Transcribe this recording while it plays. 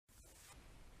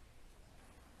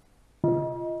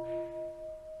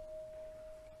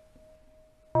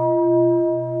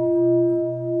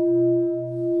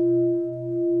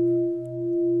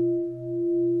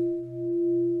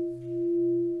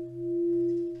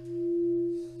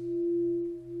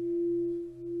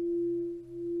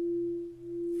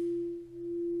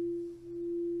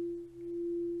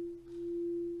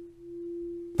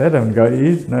Thế rồi mình gợi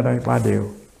ý nơi đây 3 điều.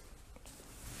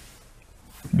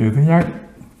 Điều thứ nhất,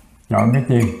 chọn cái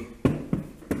gì?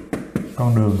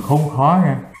 Con đường khốn khó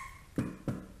nha.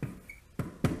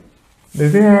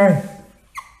 Điều thứ hai,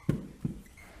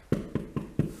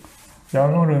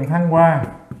 chọn con đường thăng hoa.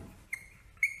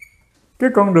 Cái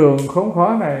con đường khốn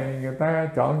khó này người ta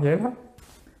chọn dễ lắm.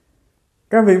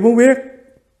 Các vị muốn biết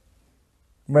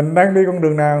mình đang đi con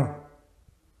đường nào,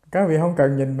 các vị không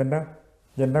cần nhìn mình đâu,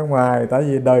 nhìn ra ngoài. Tại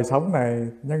vì đời sống này,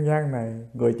 nhân gian này,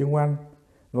 người chung quanh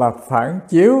là phản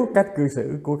chiếu cách cư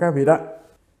xử của các vị đó.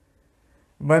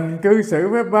 Mình cư xử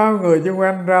với bao người chung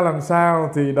quanh ra làm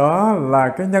sao thì đó là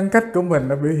cái nhân cách của mình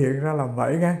nó biểu hiện ra làm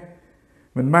vậy nghe.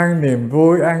 Mình mang niềm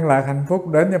vui, an lạc, hạnh phúc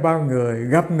đến cho bao người.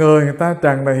 Gặp người ta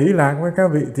tràn đầy hỷ lạc với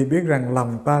các vị thì biết rằng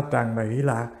lòng ta tràn đầy hỷ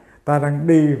lạc. Ta đang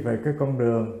đi về cái con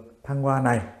đường thăng hoa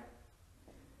này.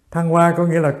 Thăng hoa có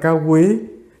nghĩa là cao quý,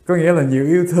 có nghĩa là nhiều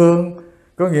yêu thương,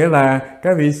 có nghĩa là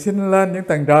các vị sinh lên những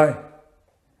tầng trời.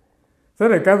 Thế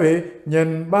là các vị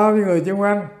nhìn bao nhiêu người xung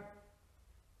quanh,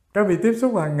 các vị tiếp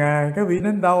xúc hàng ngày, các vị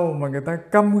đến đâu mà người ta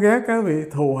căm ghét các vị,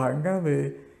 thù hận các vị,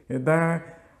 người ta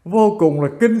vô cùng là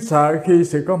kinh sợ khi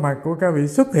sự có mặt của các vị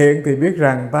xuất hiện thì biết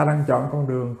rằng ta đang chọn con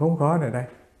đường khốn khó này đây.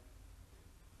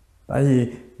 Tại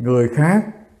vì người khác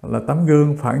là tấm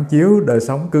gương phản chiếu đời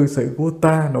sống cư xử của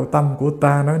ta, nội tâm của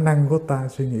ta, nói năng của ta,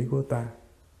 suy nghĩ của ta.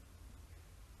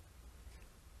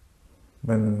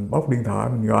 Mình bóc điện thoại,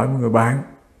 mình gọi một người bạn,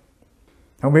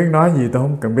 không biết nói gì tôi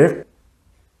không cần biết.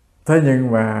 Thế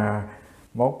nhưng mà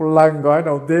một lần gọi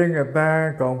đầu tiên người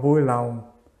ta còn vui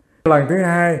lòng, lần thứ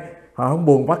hai họ không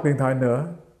buồn bắt điện thoại nữa,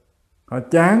 họ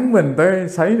chán mình tới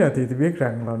sấy rồi thì biết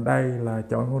rằng là đây là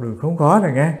chọn con đường khốn khó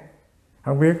này nghe.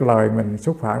 Không biết lời mình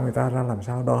xúc phạm người ta ra làm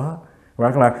sao đó,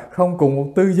 hoặc là không cùng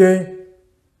một tư duy,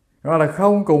 hoặc là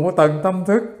không cùng một tầng tâm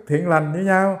thức thiện lành với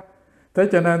nhau. Thế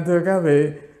cho nên thưa các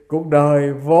vị, cuộc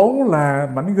đời vốn là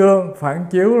mảnh gương phản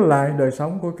chiếu lại đời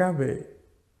sống của các vị.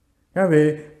 Các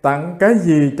vị tặng cái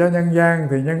gì cho nhân gian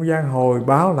thì nhân gian hồi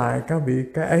báo lại các vị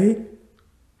cái ấy.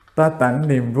 Ta tặng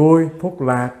niềm vui, phúc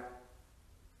lạc,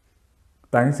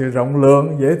 tặng sự rộng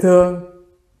lượng, dễ thương,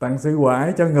 tặng sự ưu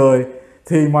ái cho người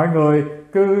thì mọi người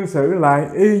cư xử lại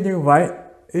y như vậy,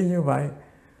 y như vậy.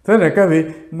 Thế là các vị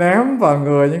ném vào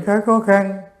người những cái khó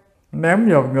khăn, ném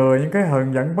vào người những cái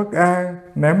hờn giận bất an,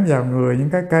 ném vào người những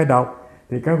cái cay độc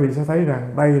thì các vị sẽ thấy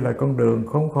rằng đây là con đường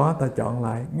khốn khó ta chọn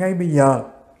lại ngay bây giờ,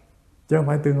 chứ không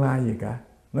phải tương lai gì cả.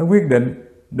 Nó quyết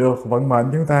định được vận mệnh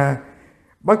chúng ta.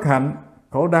 Bất hạnh,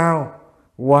 khổ đau,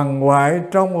 quằn quại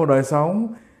trong một đời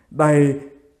sống đầy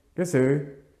cái sự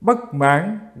bất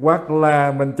mãn, hoặc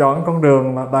là mình chọn con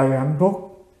đường là đầy hạnh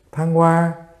phúc, thăng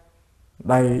hoa,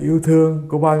 đầy yêu thương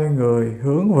của bao nhiêu người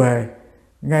hướng về.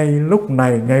 Ngay lúc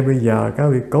này, ngay bây giờ các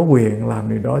vị có quyền làm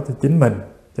điều đó cho chính mình.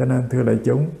 Cho nên thưa đại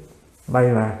chúng, đây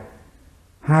là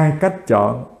hai cách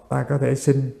chọn ta có thể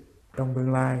sinh trong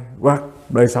tương lai hoặc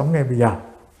đời sống ngay bây giờ.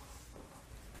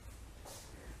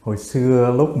 Hồi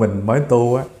xưa lúc mình mới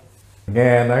tu á,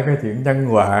 nghe nói cái chuyện nhân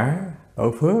quả,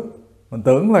 tội phước, mình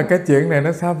tưởng là cái chuyện này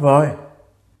nó xa vời.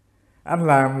 Anh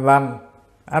làm lành,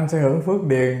 anh sẽ hưởng phước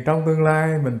điền trong tương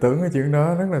lai. Mình tưởng cái chuyện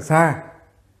đó rất là xa.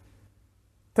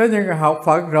 Thế nhưng mà học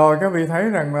Phật rồi các vị thấy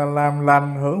rằng là làm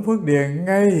lành hưởng phước điền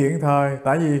ngay hiện thời.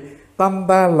 Tại vì tâm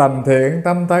ta lành thiện,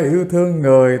 tâm ta yêu thương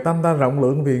người, tâm ta rộng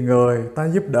lượng vì người, ta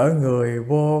giúp đỡ người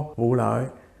vô vụ lợi.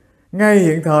 Ngay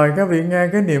hiện thời các vị nghe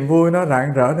cái niềm vui nó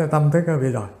rạng rỡในtâm thức các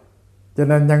vị rồi. Cho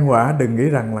nên nhân quả đừng nghĩ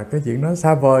rằng là cái chuyện nó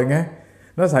xa vời nghe.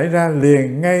 Nó xảy ra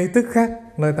liền ngay tức khắc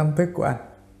nơi tâm thức của anh.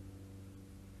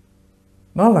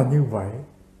 Nó là như vậy.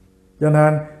 Cho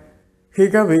nên khi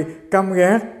các vị căm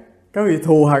ghét, các vị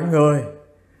thù hận người,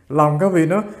 lòng các vị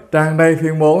nó tràn đầy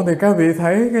phiền muộn thì các vị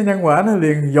thấy cái nhân quả nó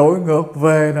liền dội ngược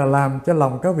về, là làm cho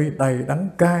lòng các vị đầy đắng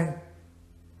cay.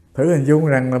 Thử hình dung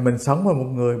rằng là mình sống với một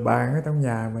người bạn ở trong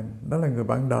nhà mình, đó là người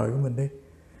bạn đời của mình đi.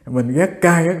 Mình ghét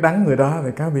cay ghét đắng người đó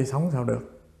thì các vị sống sao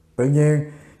được. Tự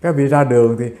nhiên các vị ra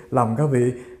đường thì lòng các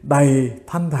vị đầy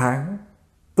thanh thản,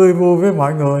 tươi vui với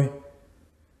mọi người.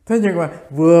 Thế nhưng mà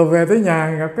vừa về tới nhà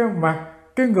gặp cái mặt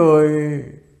cái người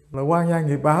là quan gia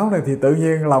nghiệp báo này thì tự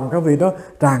nhiên lòng các vị đó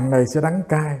tràn đầy sự đắng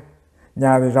cay.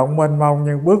 Nhà thì rộng mênh mông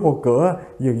nhưng bước vào cửa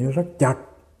dường như rất chật.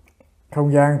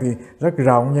 Không gian thì rất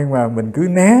rộng nhưng mà mình cứ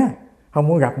né, không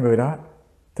muốn gặp người đó.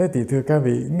 Thế thì thưa các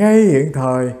vị, ngay hiện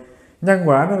thời nhân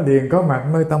quả nó liền có mặt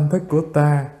nơi tâm thức của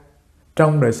ta.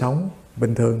 Trong đời sống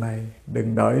bình thường này,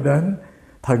 đừng đợi đến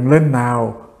thần linh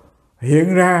nào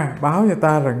hiện ra báo cho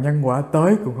ta rằng nhân quả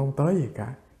tới, cũng không tới gì cả.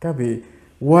 Các vị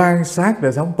quan sát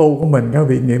đời sống tu của mình, các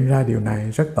vị nghiệm ra điều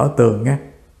này rất tỏ tường nhé.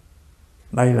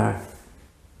 Đây là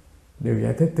điều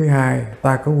giải thích thứ hai,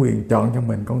 ta có quyền chọn cho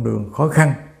mình con đường khó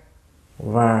khăn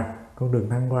và con đường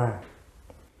thăng hoa.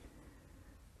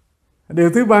 Điều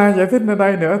thứ ba giải thích ở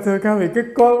đây nữa, thưa các vị, cái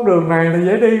con đường này là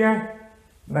dễ đi nha.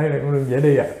 Đây là con đường dễ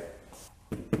đi ạ.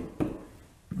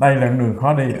 Đây là con đường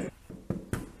khó đi ạ.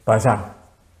 Tại sao?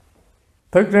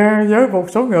 Thực ra với một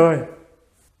số người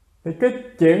thì cái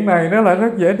chuyện này nó lại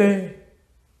rất dễ đi.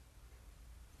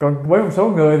 Còn với một số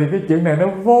người thì cái chuyện này nó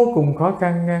vô cùng khó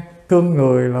khăn nha. Thương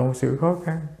người là một sự khó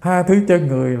khăn, tha thứ cho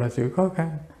người là sự khó khăn,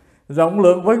 rộng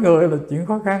lượng với người là chuyện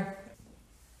khó khăn.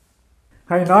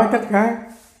 Hay nói cách khác,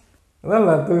 đó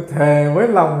là tôi thề với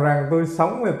lòng rằng tôi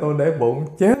sống thì tôi để bụng,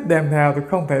 chết đem theo, tôi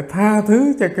không thể tha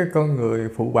thứ cho cái con người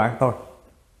phụ bạc tôi.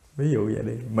 Ví dụ vậy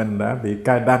đi, mình đã bị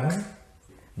cay đắng,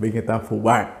 bị người ta phụ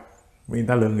bạc, bị người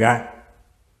ta lường gạt,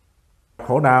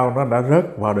 khổ đau nó đã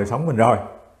rớt vào đời sống mình rồi.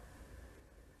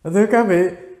 Thưa các vị,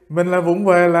 mình là vụng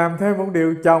về làm thêm một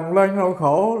điều chồng lên nỗi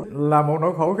khổ, là một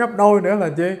nỗi khổ gấp đôi nữa là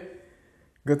chi?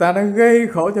 Người ta đã gây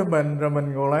khổ cho mình, rồi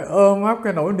mình còn lại ôm ấp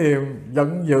cái nỗi niềm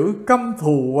giận dữ, căm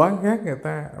thù oán ghét người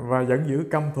ta. Và giận dữ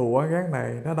căm thù oán ghét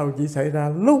này nó đâu chỉ xảy ra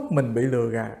lúc mình bị lừa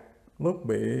gạt, lúc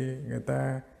bị người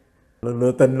ta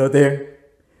lừa tình lừa tiền,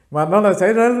 mà nó là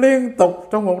xảy ra liên tục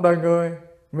trong một đời người.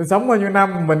 Mình sống bao nhiêu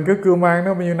năm, mình cứ cưu mang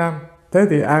nó bao nhiêu năm. Thế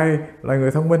thì ai là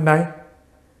người thông minh đây?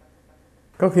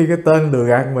 Có khi cái tên lừa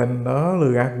gạt mình, nó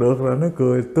lừa gạt được rồi nó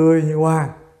cười tươi như hoa,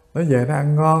 nó về nó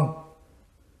ăn ngon,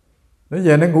 nó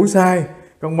về nó ngủ say.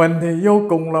 Còn mình thì vô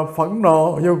cùng là phẫn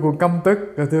nộ, vô cùng căm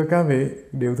tức. Rồi thưa các vị,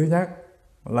 điều thứ nhất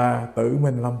là tự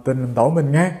mình làm tình làm tổ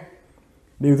mình nghe.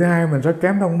 Điều thứ hai, mình rất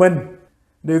kém thông minh.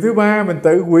 Điều thứ ba, mình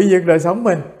tự hủy diệt đời sống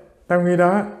mình. Trong khi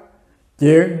đó,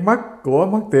 chuyện mất của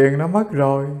mất tiền nó mất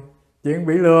rồi, chuyện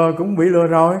bị lừa cũng bị lừa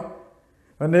rồi.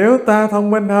 Và nếu ta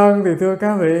thông minh hơn thì thưa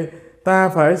các vị, ta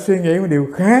phải suy nghĩ một điều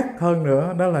khác hơn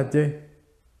nữa. Đó là chi?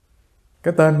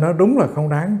 Cái tên nó đúng là không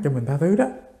đáng cho mình tha thứ đó,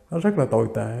 nó rất là tồi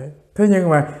tệ. Thế nhưng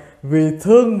mà vì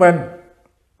thương mình,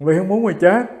 vì không muốn mình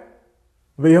chết,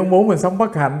 vì không muốn mình sống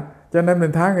bất hạnh, cho nên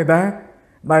mình tha người ta.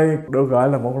 Đây được gọi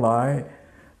là một loại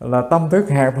là tâm thức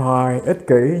hẹp hòi, ích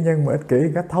kỷ, nhưng mà ích kỷ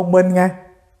cách thông minh nha.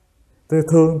 Tôi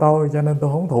thương tôi cho nên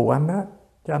tôi không thù anh đó,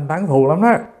 chứ anh đáng thù lắm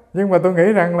đó. Nhưng mà tôi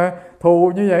nghĩ rằng là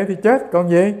thù như vậy thì chết còn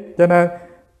gì. Cho nên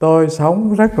tôi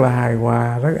sống rất là hài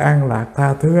hòa, rất an lạc,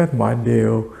 tha thứ hết mọi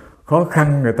điều khó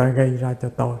khăn người ta gây ra cho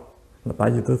tôi, là tại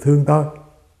vì tôi thương tôi.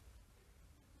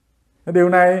 Điều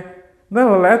này nó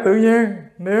là lẽ tự nhiên,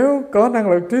 nếu có năng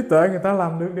lực trí tuệ người ta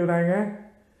làm được điều này nghe.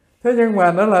 Thế nhưng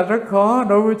mà nó là rất khó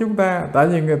đối với chúng ta, tại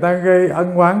vì người ta gây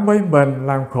ân oán với mình,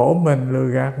 làm khổ mình,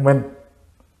 lừa gạt mình,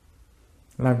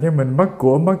 làm cho mình mất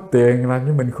của mất tiền, làm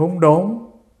cho mình khốn đốn.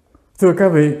 Thưa các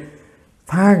vị,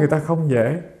 tha người ta không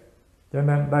dễ. Cho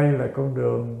nên đây là con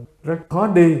đường rất khó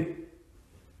đi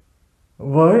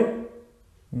với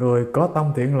người có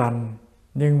tâm thiện lành,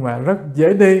 nhưng mà rất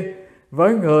dễ đi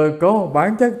với người có một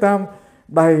bản chất tâm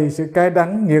đầy sự cay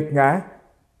đắng nghiệt ngã,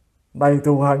 đầy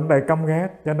thù hận, đầy căm ghét.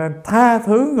 Cho nên tha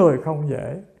thứ người không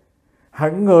dễ,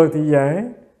 hận người thì dễ,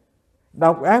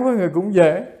 độc ác với người cũng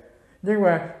dễ. Nhưng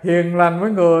mà hiền lành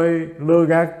với người lừa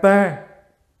gạt ta,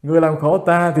 người làm khổ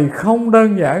ta thì không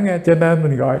đơn giản nghe. Cho nên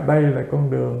mình gọi đây là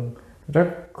con đường rất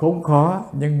khốn khó,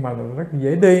 nhưng mà rất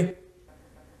dễ đi.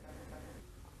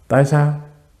 Tại sao?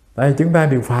 Tại vì chúng ta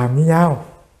đều phàm như nhau,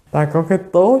 ta có cái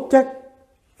tố chất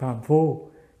phàm phu,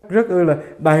 rất là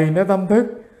đầy nó tâm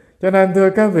thức. Cho nên thưa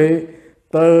các vị,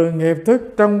 từ nghiệp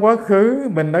thức trong quá khứ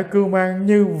mình đã cưu mang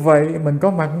như vậy, mình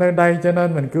có mặt nơi đây, cho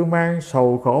nên mình cưu mang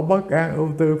sầu khổ bất an ưu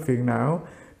tư phiền não,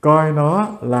 coi nó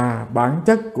là bản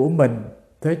chất của mình.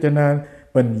 Thế cho nên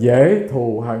mình dễ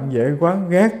thù hận, dễ oán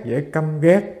ghét, dễ căm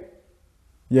ghét,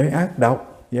 dễ ác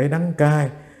độc, dễ đắng cay.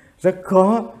 Rất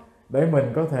khó để mình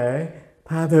có thể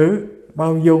tha thứ,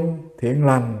 bao dung, thiện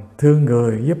lành, thương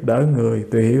người, giúp đỡ người,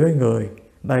 tùy hỷ với người.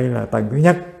 Đây là tầng thứ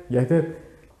nhất giải thích.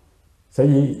 Sở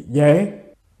dĩ dễ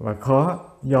và khó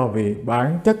do vì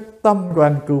bản chất tâm của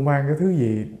anh cưu mang cái thứ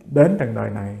gì đến trần đời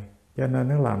này, cho nên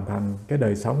nó làm thành cái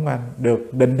đời sống anh được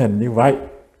định hình như vậy.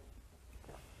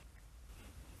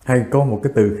 Hay có một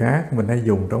cái từ khác mình hay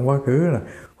dùng trong quá khứ là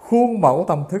khuôn mẫu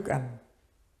tâm thức anh.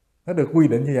 Nó được quy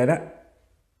định như vậy đó.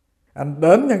 Anh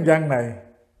đến nhân gian này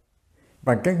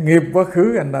bằng cái nghiệp quá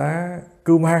khứ anh đã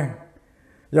cưu mang.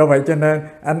 Do vậy cho nên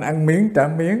anh ăn miếng trả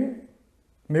miếng.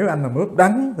 Nếu anh là mướp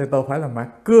đắng thì tôi phải là mặt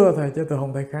cưa thôi, chứ tôi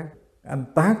không thể khác. Anh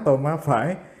tát tôi má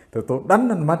phải thì tôi đánh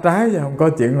anh má trái, chứ không có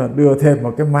chuyện là đưa thêm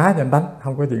một cái má cho anh đánh.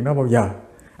 Không có chuyện đó bao giờ.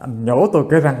 Anh nhổ tôi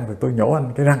cái răng thì tôi nhổ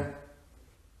anh cái răng.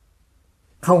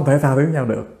 Không thể tha thứ nhau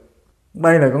được.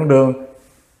 Đây là con đường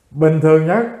bình thường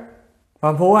nhất.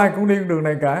 Phàm phu ai cũng đi con đường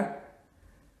này cả.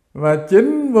 Và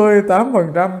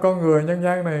 98% con người nhân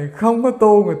gian này không có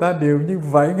tu, người ta đều như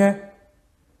vậy nghe.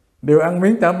 Đều ăn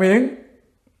miếng trả miếng.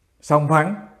 song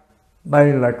phẳng.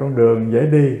 Đây là con đường dễ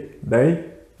đi để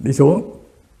đi xuống.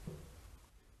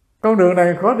 Con đường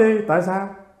này khó đi, tại sao?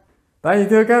 Tại vì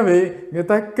thưa các vị, người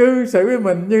ta cư xử với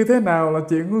mình như thế nào là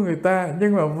chuyện của người ta,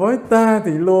 nhưng mà với ta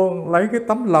thì luôn lấy cái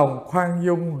tấm lòng khoan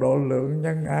dung, độ lượng,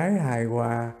 nhân ái, hài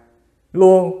hòa,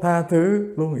 luôn tha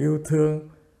thứ, luôn yêu thương,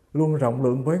 luôn rộng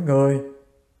lượng với người,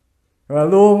 và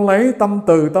luôn lấy tâm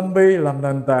từ tâm bi làm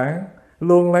nền tảng,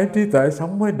 luôn lấy trí tuệ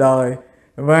sống với đời.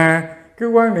 Và cái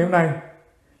quan niệm này,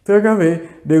 thưa các vị,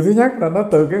 điều thứ nhất là nó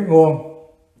từ cái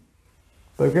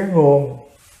nguồn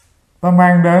ta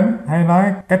mang đến, hay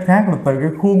nói cách khác là từ cái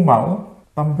khuôn mẫu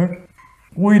tâm thức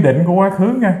quy định của quá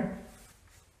khứ nha.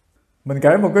 Mình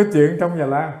kể một cái chuyện trong Già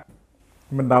Lam,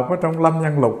 mình đọc ở trong Lâm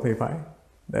Nhân Lục thì phải,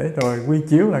 để rồi quy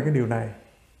chiếu lại cái điều này.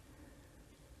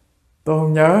 Tôi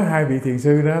không nhớ hai vị thiền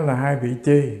sư đó là hai vị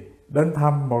chi, đến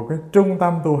thăm một cái trung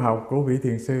tâm tu học của vị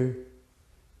thiền sư.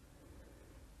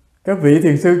 Các vị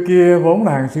thiền sư kia vốn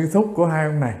là hàng sư thúc của hai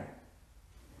ông này.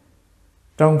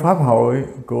 Trong pháp hội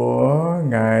của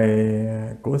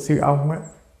của sư ông á,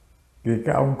 thì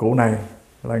cái ông cụ này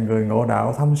là người ngộ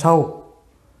đạo thâm sâu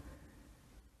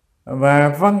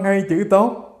và văn hay chữ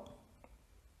tốt,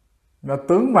 và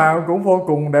tướng mạo cũng vô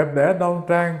cùng đẹp đẽ đoan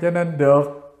trang, cho nên được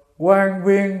quan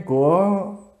viên của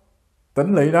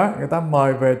tỉnh lỵ đó người ta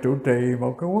mời về trụ trì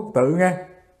một cái quốc tử nghe.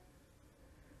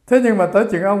 Thế nhưng mà tới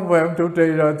chuyện ông về ông trụ trì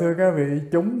rồi, thưa các vị,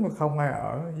 chúng không ai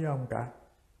ở với ông cả.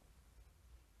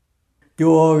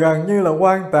 Chùa gần như là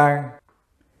hoang tàn.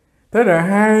 Thế rồi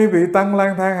hai vị tăng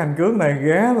lang thang hành cước này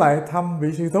ghé lại thăm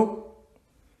vị sư thúc,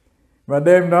 và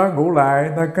đêm đó ngủ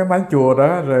lại cái mái chùa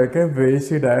đó. Rồi cái vị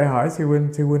sư đệ hỏi sư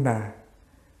huynh à,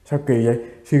 sao kỳ vậy?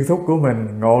 Sư thúc của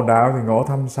mình ngộ đạo thì ngộ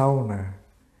thâm sâu nè,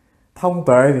 thông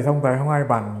tuệ thì thông tuệ không ai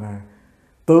bằng nè,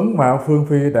 tướng mạo phương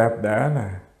phi đẹp đẽ nè,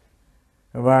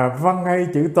 và văn hay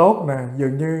chữ tốt nè,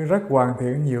 dường như rất hoàn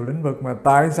thiện nhiều lĩnh vực, mà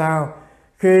tại sao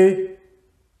khi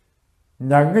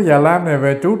nhận cái Già Lam này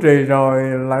về trú trì rồi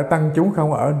lại tăng chúng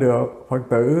không ở được, Phật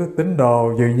tử tín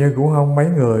đồ dường như cũng không mấy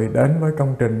người đến với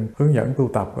công trình hướng dẫn tu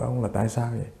tập của ông, là tại sao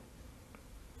vậy?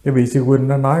 Cái vị sư huynh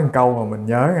nó nói một câu mà mình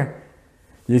nhớ nha.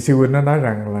 Vị sư huynh nó nói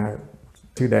rằng là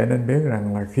sư đệ nên biết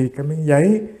rằng là khi cái miếng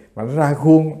giấy mà nó ra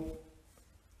khuôn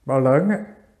bao lớn á,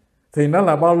 thì nó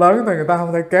là bao lớn thì người ta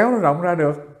không thể kéo nó rộng ra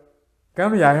được, kéo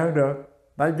nó dài hơn được,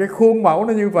 tại cái khuôn mẫu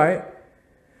nó như vậy.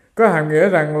 Có hàm nghĩa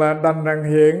rằng là đành rằng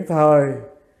hiện thời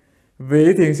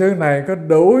vị thiền sư này có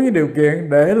đủ những điều kiện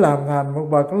để làm thành một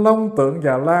bậc long tượng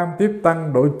Già Lam, tiếp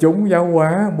tăng độ chúng giáo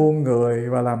hóa muôn người,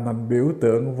 và làm thành biểu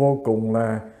tượng vô cùng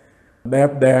là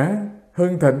đẹp đẽ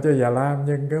hưng thịnh cho Già Lam.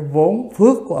 Nhưng cái vốn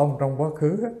phước của ông trong quá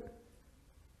khứ á,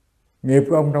 nghiệp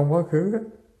của ông trong quá khứ á,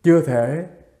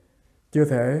 chưa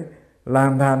thể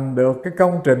làm thành được cái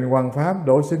công trình hoằng pháp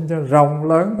độ sinh cho rộng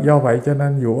lớn. Do vậy cho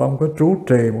nên dù ông có trú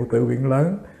trì một tự viện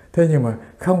lớn, thế nhưng mà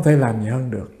không thể làm gì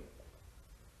hơn được.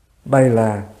 Đây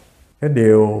là cái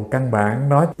điều căn bản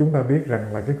nói chúng ta biết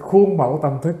rằng là cái khuôn mẫu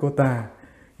tâm thức của ta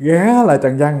ghé lại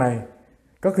trần gian này,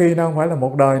 có khi nó không phải là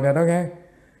một đời nữa đó nghe.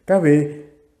 Các vị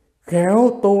khéo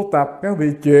tu tập, các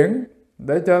vị chuyển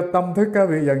để cho tâm thức các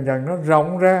vị dần dần nó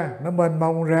rộng ra, nó mênh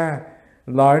mông ra,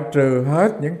 loại trừ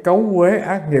hết những cấu uế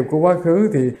ác nghiệp của quá khứ,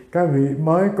 thì các vị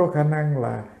mới có khả năng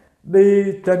là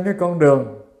đi trên cái con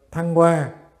đường thăng hoa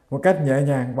một cách nhẹ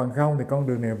nhàng. Bằng không thì con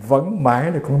đường này vẫn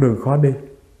mãi là con đường khó đi.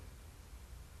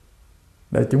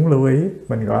 Để chúng lưu ý,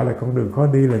 mình gọi là con đường khó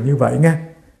đi là như vậy nha.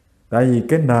 Tại vì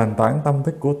cái nền tảng tâm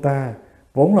thức của ta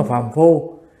vốn là phàm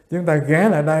phu. Chúng ta ghé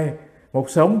lại đây một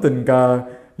sống tình cờ,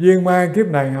 duyên mai kiếp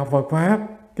này học Phật Pháp,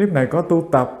 kiếp này có tu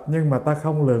tập, nhưng mà ta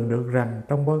không lường được rằng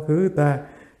trong quá khứ ta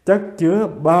chất chứa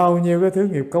bao nhiêu cái thứ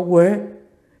nghiệp cấu uế.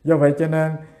 Do vậy cho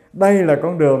nên đây là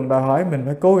con đường đòi hỏi mình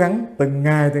phải cố gắng từng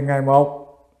ngày một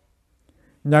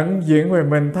nhận diện về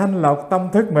mình, thanh lọc tâm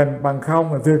thức mình. Bằng không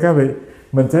mà thưa các vị,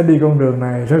 mình sẽ đi con đường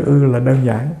này rất là đơn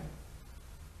giản.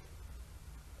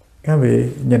 Các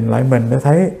vị nhìn lại mình để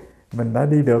thấy mình đã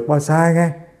đi được bao xa nghe,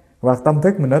 hoặc tâm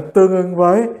thức mình đã tương ưng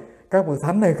với các bậc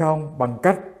thánh hay không, bằng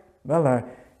cách đó là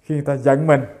khi người ta giận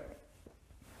mình,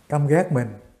 căm ghét mình,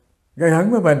 gây hấn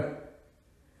với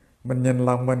mình nhìn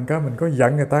lòng mình có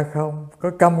giận người ta không,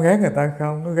 có căm ghét người ta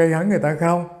không, có gây hấn người ta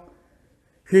không.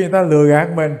 Khi người ta lừa gạt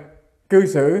mình, cư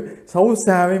xử xấu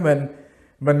xa với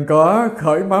mình có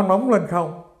khởi máu nóng lên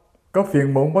không, có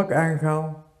phiền muộn bất an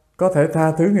không, có thể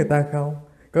tha thứ người ta không,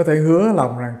 có thể hứa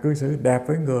lòng rằng cư xử đẹp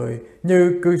với người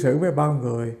như cư xử với bao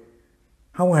người,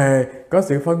 không hề có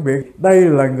sự phân biệt đây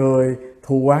là người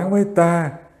thù oán với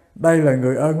ta, đây là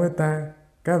người ơn với ta.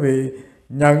 Các vị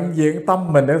nhận diện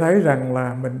tâm mình để thấy rằng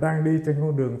là mình đang đi trên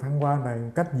con đường thăng hoa này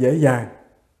một cách dễ dàng,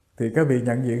 thì các vị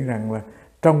nhận diện rằng là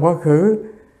trong quá khứ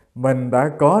mình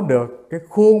đã có được cái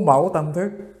khuôn mẫu tâm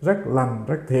thức rất lành,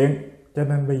 rất thiện, cho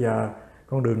nên bây giờ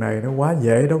con đường này nó quá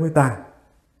dễ đối với ta.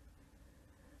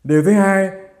 Điều thứ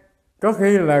hai, có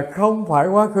khi là không phải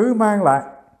quá khứ mang lại,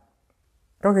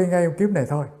 có khi ngay kiếp này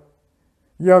thôi.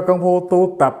 Do công phu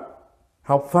tu tập,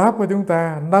 học Pháp của chúng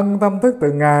ta, nâng tâm thức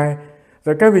từng ngày,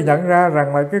 rồi các vị nhận ra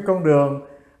rằng là cái con đường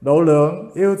độ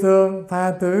lượng, yêu thương,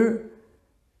 tha thứ,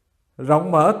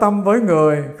 rộng mở tâm với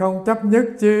người, không chấp nhất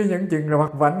chi những chuyện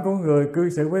vặt vãnh của người cư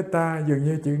xử với ta, dường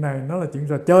như chuyện này nó là chuyện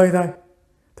trò chơi thôi.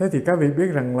 Thế thì các vị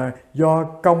biết rằng là do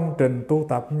công trình tu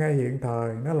tập ngay hiện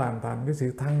thời nó làm thành cái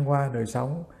sự thăng hoa đời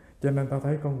sống, cho nên ta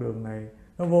thấy con đường này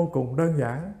nó vô cùng đơn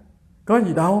giản. Có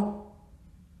gì đâu.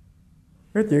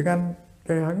 Cái chuyện anh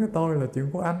gây hấn với tôi là chuyện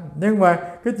của anh, nhưng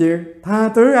mà cái chuyện tha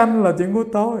thứ anh là chuyện của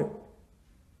tôi.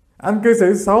 Anh cư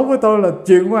xử xấu với tôi là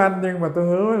chuyện của anh, nhưng mà tôi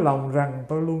hứa với lòng rằng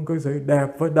tôi luôn cư xử đẹp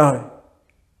với đời.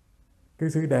 Cư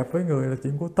xử đẹp với người là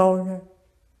chuyện của tôi nghe.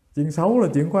 Chuyện xấu là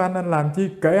chuyện của anh làm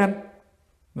chi kể anh.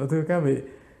 Rồi thưa các vị,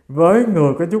 với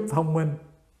người có chút thông minh,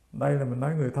 đây là mình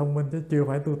nói người thông minh chứ chưa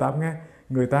phải tu tập nghe,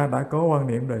 người ta đã có quan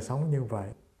niệm đời sống như vậy.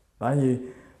 Tại vì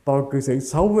tôi cư xử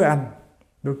xấu với anh,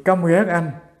 tôi căm ghét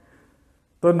anh,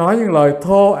 tôi nói những lời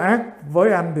thô ác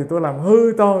với anh thì tôi làm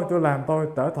hư tôi làm tôi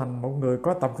trở thành một người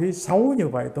có tập khí xấu như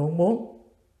vậy. Tôi không muốn.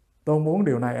 Tôi muốn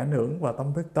điều này ảnh hưởng vào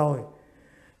tâm thức tôi.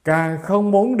 Càng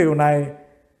không muốn điều này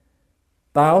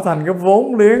tạo thành cái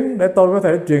vốn liếng để tôi có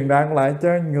thể truyền đạt lại cho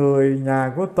người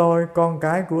nhà của tôi, con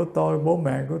cái của tôi, bố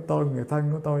mẹ của tôi, người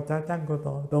thân của tôi, cha chắn của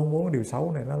tôi. Tôi không muốn điều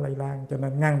xấu này nó lây lan, cho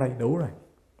nên ngăn đây đủ rồi.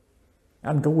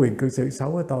 Anh có quyền cư xử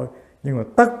xấu với tôi, nhưng mà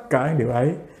tất cả điều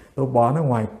ấy tôi bỏ nó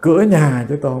ngoài cửa nhà,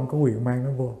 chứ tôi không có quyền mang nó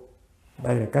vô.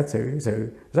 Đây là cách xử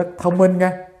sự rất thông minh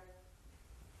nha.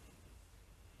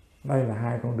 Đây là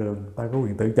hai con đường ta có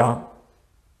quyền tự chọn.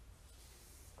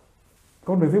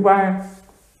 Con đường thứ ba,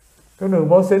 con đường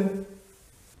vô sinh.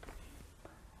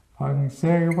 Phần C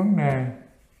cái vấn đề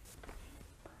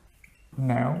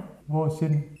não vô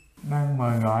sinh đang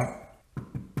mời gọi.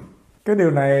 Cái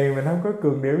điều này mình không có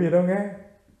cường điệu gì đâu nghe.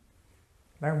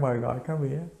 Đang mời gọi các vị.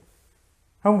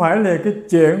 Không phải là cái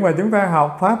chuyện mà chúng ta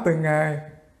học Pháp từng ngày.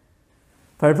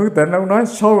 Thầy Phước Tịnh ông nói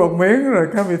sôi một miếng rồi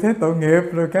các vị thấy tội nghiệp,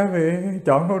 rồi các vị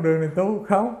chọn con đường này tu.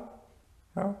 Không.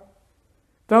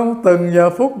 Trong từng giờ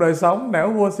phút đời sống,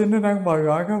 nẻo vô sinh nó đang mời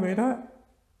gọi các vị đó.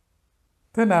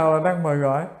 Thế nào là đang mời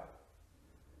gọi?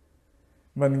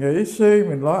 Mình nghĩ suy,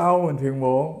 mình lo âu, mình phiền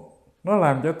muộn, nó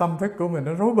làm cho tâm thức của mình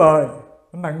nó rối bời,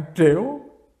 nó nặng trĩu.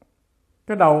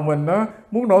 Cái đầu mình nó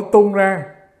muốn nổ tung ra.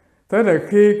 Thế là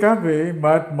khi các vị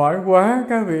mệt mỏi quá,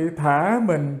 các vị thả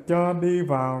mình cho đi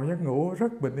vào giấc ngủ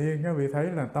rất bình yên, các vị thấy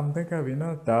là tâm thức các vị nó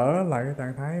trở lại cái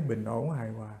trạng thái bình ổn hài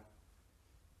hòa.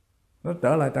 Nó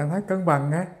trở lại trạng thái cân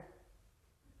bằng á.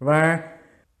 Và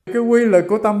cái quy luật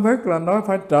của tâm thức là nó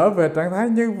phải trở về trạng thái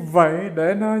như vậy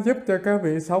để nó giúp cho các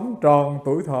vị sống tròn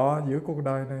tuổi thọ giữa cuộc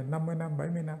đời này 50 năm,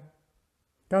 70 năm.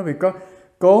 Các vị có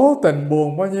cố tình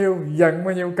buồn bao nhiêu, giận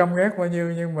bao nhiêu, căm ghét bao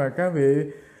nhiêu, nhưng mà các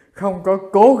vị không có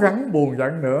cố gắng buồn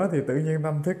giận nữa thì tự nhiên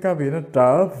tâm thức các vị nó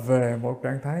trở về một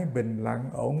trạng thái bình lặng,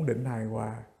 ổn định, hài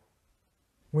hòa.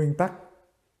 Nguyên tắc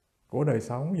của đời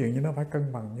sống dường như nó phải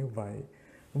cân bằng như vậy.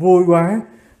 Vui quá,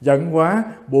 giận quá,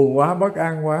 buồn quá, bất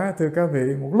an quá, thưa các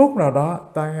vị, một lúc nào đó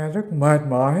ta rất mệt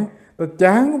mỏi, ta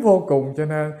chán vô cùng, cho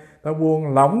nên ta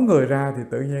buông lỏng người ra thì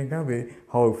tự nhiên các vị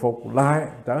hồi phục lại,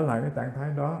 trở lại cái trạng thái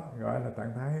đó, gọi là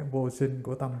trạng thái vô sinh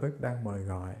của tâm thức đang mời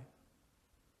gọi.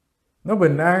 Nó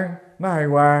bình an, nó hài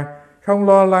hòa, không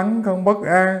lo lắng, không bất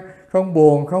an, không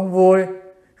buồn, không vui,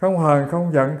 không hờn,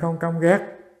 không giận, không căm ghét.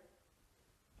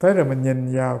 Thế rồi mình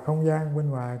nhìn vào không gian bên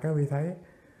ngoài, các vị thấy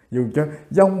dù cho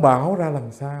giông bão ra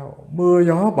làm sao, mưa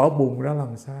gió bão bùng ra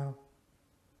làm sao,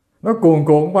 nó cuồn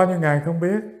cuộn bao nhiêu ngày không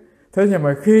biết. Thế nhưng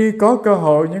mà khi có cơ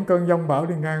hội những cơn giông bão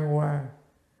đi ngang qua,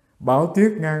 bão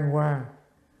tuyết ngang qua,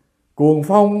 cuồng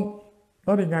phong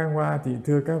nó đi ngang qua, thì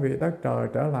thưa các vị, đất trời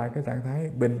trở lại cái trạng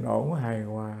thái bình ổn hài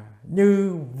hòa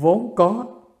như vốn có,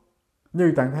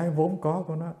 như trạng thái vốn có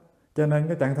của nó. Cho nên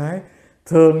cái trạng thái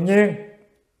thường nhiên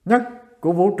nhất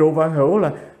của vũ trụ vạn hữu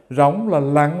là rỗng, là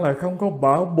lặng, là không có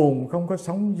bão bùng, không có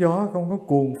sóng gió, không có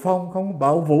cuồng phong, không có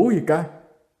bão vũ gì cả.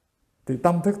 Thì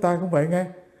tâm thức ta cũng vậy nghe.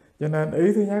 Cho nên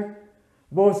ý thứ nhất,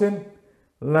 vô sinh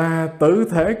là tự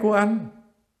thể của anh.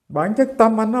 Bản chất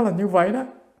tâm anh nó là như vậy đó.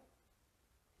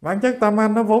 Bản chất tâm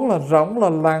anh nó vốn là rỗng, là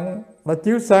lặng, là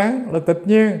chiếu sáng, là tịch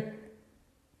nhiên,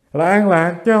 là an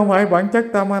lạc, chứ không phải bản chất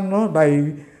tâm anh nó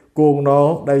đầy cuồng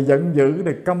nộ, đầy giận dữ,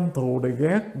 đầy căm thù, đầy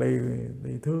ghét, đầy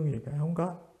thương gì cả, không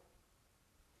có.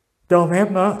 Cho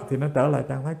phép nó thì nó trở lại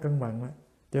trạng thái cân bằng đó.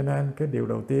 Cho nên cái điều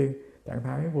đầu tiên trạng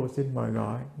thái vô sinh mời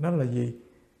gọi nó là gì?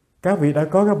 Các vị đã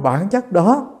có cái bản chất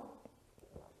đó,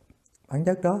 bản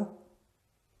chất đó.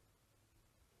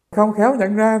 Không khéo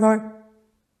nhận ra thôi.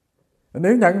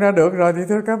 Nếu nhận ra được rồi thì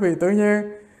thưa các vị, tự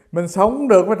nhiên mình sống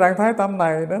được với trạng thái tâm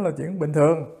này, đó là chuyện bình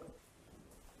thường.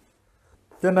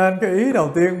 Cho nên cái ý đầu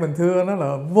tiên mình thưa nó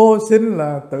là vô sinh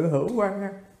là tự hữu quan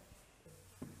nha,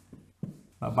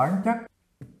 là bản chất.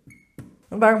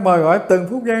 Nó đang mời gọi từng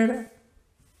phút giây đó.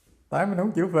 Tại mình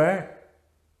không chịu về,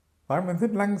 tại mình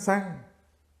thích lăng xăng,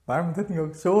 tại mình thích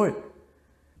ngược xuôi,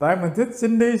 tại mình thích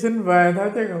sinh đi sinh về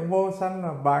thôi. Chứ còn vô sanh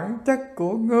là bản chất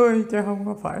của ngươi, chứ không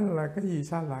có phải là cái gì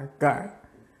xa lạ cả.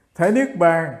 Thể niết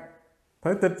bàn,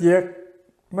 thể tịch diệt,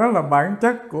 nó là bản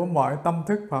chất của mọi tâm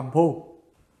thức phàm phu.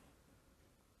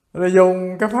 Rồi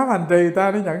dùng cái pháp hành trì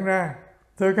ta để nhận ra.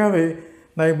 Thưa các vị,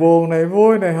 này buồn, này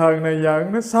vui, này hờn, này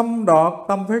giận, nó xâm đoạt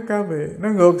tâm thức các vị, nó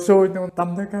ngược xuôi trong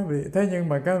tâm thức các vị. Thế nhưng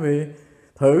mà các vị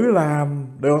thử làm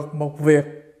được một việc,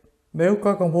 nếu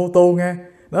có công phu tu nghe,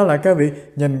 đó là các vị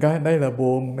nhìn coi, đây là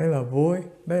buồn, đây là vui,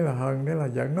 đây là hờn, đây là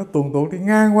giận, nó tuồn tuột đi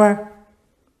ngang qua.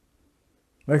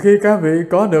 Rồi khi các vị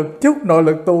có được chút nội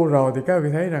lực tu rồi thì các vị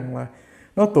thấy rằng là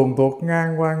nó tuồn tuột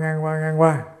ngang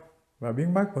qua và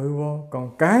biến mất và hư vô.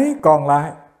 Còn cái còn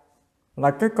lại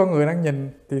là cái con người đang nhìn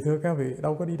thì thưa các vị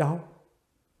đâu có đi đâu.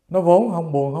 Nó vốn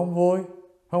không buồn, không vui,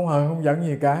 không hờn, không giận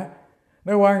gì cả.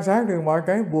 Nó quan sát được mọi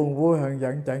cái buồn vui hờn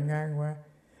giận chạy ngang qua.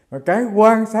 Và cái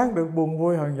quan sát được buồn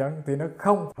vui hờn giận thì nó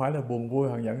không phải là buồn vui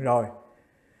hờn giận rồi.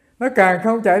 Nó càng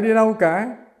không chạy đi đâu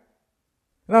cả.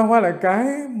 Nó không phải là cái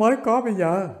mới có bây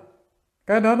giờ.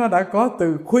 Cái đó nó đã có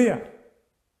từ khuya.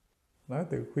 Nói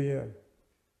từ khuya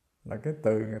là cái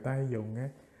từ người ta hay dùng ấy.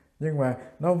 Nhưng mà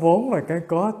nó vốn là cái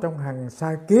có trong hằng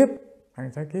sa kiếp.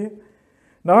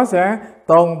 Nó sẽ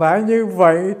tồn tại như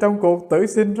vậy trong cuộc tử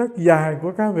sinh rất dài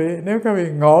của các vị. Nếu các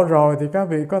vị ngộ rồi thì các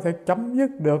vị có thể chấm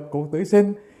dứt được cuộc tử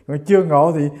sinh. Còn chưa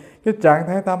ngộ thì cái trạng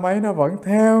thái tâm ấy nó vẫn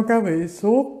theo các vị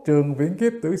suốt trường viễn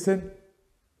kiếp tử sinh.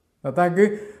 Và ta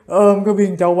cứ ôm cái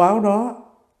viên châu báu đó,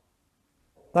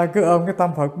 ta cứ ôm cái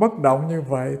tâm Phật bất động như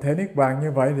vậy, thể niết bàn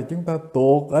như vậy, thì chúng ta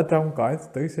tuột ở trong cõi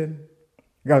tử sinh.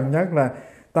 Gần nhất là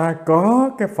ta có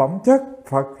cái phẩm chất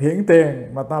Phật hiển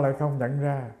tiền mà ta lại không nhận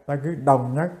ra. Ta cứ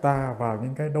đồng nhất ta vào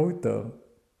những cái đối tượng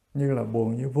như là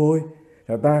buồn như vui.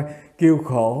 Rồi ta kêu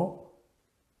khổ,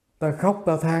 ta khóc,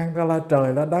 ta than, ta la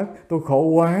trời la đất, tôi khổ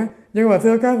quá. Nhưng mà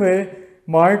thưa các vị,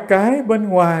 mọi cái bên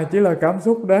ngoài chỉ là cảm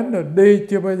xúc đến rồi đi,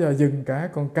 chưa bao giờ dừng cả.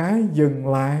 Còn cái dừng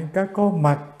lại, cái có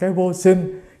mặt, cái vô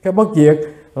sinh, cái bất diệt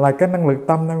là cái năng lực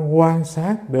tâm đang quan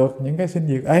sát được những cái sinh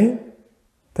diệt ấy.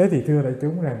 Thế thì thưa đại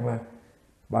chúng rằng là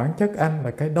bản chất anh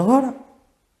là cái đó đó.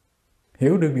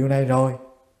 Hiểu được điều này rồi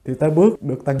thì ta bước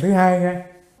được tầng thứ hai nha.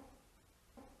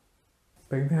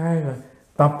 Tầng thứ hai là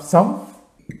tập sống.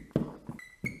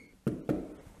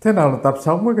 Thế nào là tập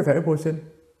sống với cái thể vô sinh?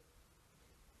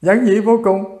 Giản dị vô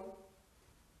cùng.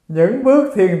 Những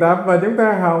bước thiền tập mà chúng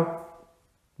ta học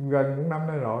gần những năm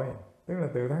nay rồi, tức là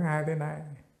từ tháng 2 tới nay,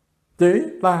 chỉ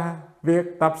là việc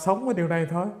tập sống với điều này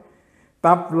thôi.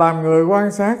 Tập làm người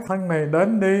quan sát thân này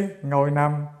đến đi, ngồi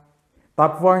nằm.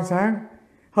 Tập quan sát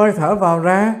hơi thở vào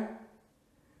ra.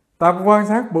 Tập quan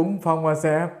sát bụng phồng và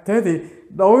xẹp. Thế thì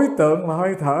đối tượng là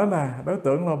hơi thở nè, đối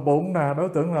tượng là bụng nè, đối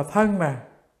tượng là thân nè.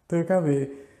 Thưa các vị,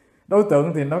 đối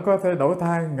tượng thì nó có thể đổi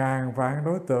thay ngàn vạn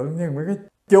đối tượng, nhưng mà cái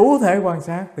chủ thể quan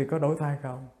sát thì có đổi thay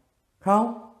không?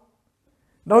 Không.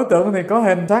 Đối tượng thì có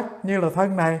hình sắc như là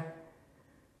thân này,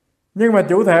 nhưng mà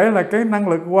chủ thể là cái năng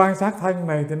lực quan sát thân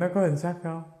này thì nó có hình sắc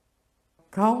không?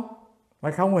 Không.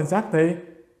 Mà không hình sắc thì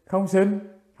không sinh,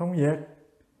 không diệt.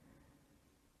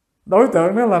 Đối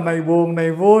tượng đó là này buồn,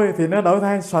 này vui thì nó đổi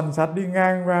thay xoành sạch đi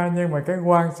ngang qua, nhưng mà cái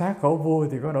quan sát khổ vui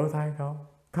thì có đổi thay không?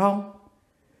 Không.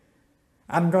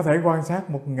 Anh có thể quan sát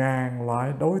 1000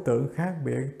 loại đối tượng khác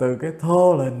biệt, từ cái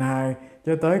thô lời này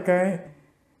cho tới cái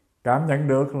cảm nhận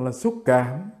được là xúc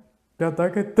cảm, cho tới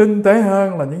cái tinh tế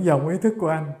hơn là những dòng ý thức của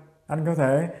anh. Anh có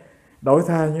thể đổi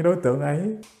thay những đối tượng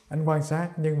ấy, anh quan sát,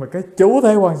 nhưng mà cái chủ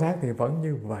thể quan sát thì vẫn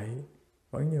như vậy.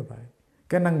 Vẫn như vậy.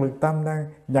 Cái năng lực tâm đang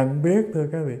nhận biết, thưa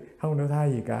các vị, không đổi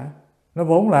thay gì cả. Nó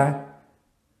vốn là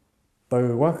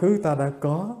từ quá khứ ta đã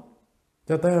có,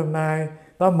 cho tới hôm nay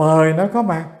ta mời nó có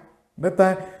mặt để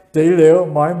ta trị liệu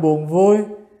mọi buồn vui.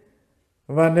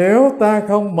 Và nếu ta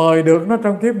không mời được nó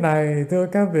trong kiếp này, thưa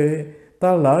các vị,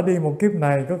 ta lỡ đi một kiếp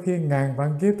này, có khi ngàn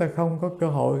vạn kiếp ta không có cơ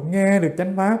hội nghe được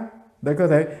chánh pháp để có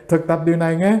thể thực tập điều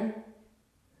này nghe.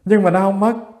 Nhưng mà nó không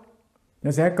mất.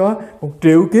 Nó sẽ có 1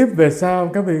 triệu kiếp về sau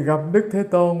các vị gặp Đức Thế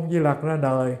Tôn Di Lặc ra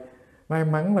đời. May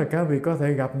mắn là các vị có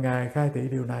thể gặp Ngài khai thị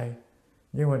điều này.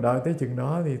 Nhưng mà đợi tới chừng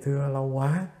đó thì thưa lâu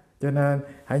quá. Cho nên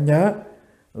hãy nhớ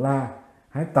là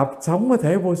hãy tập sống với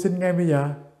thể vô sinh ngay bây giờ.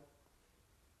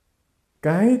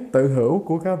 Cái tự hữu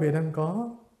của các vị đang có,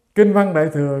 Kinh văn Đại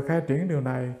Thừa khai triển điều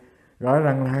này, gọi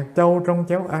rằng là hạt châu trong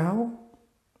cháo áo.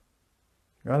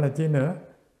 Gọi là chi nữa?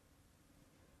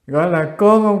 Gọi là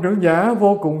con ông trưởng giả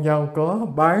vô cùng giàu có,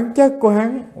 bản chất của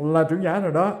hắn là trưởng giả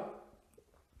rồi đó.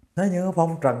 Thế nhưng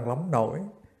phong trần lắm nổi,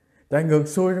 chạy ngược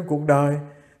xuôi trong cuộc đời.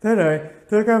 Thế rồi,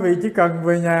 thưa các vị, chỉ cần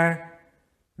về nhà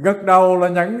gật đầu là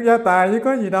nhận gia tài chứ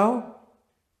có gì đâu.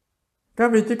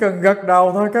 Các vị chỉ cần gật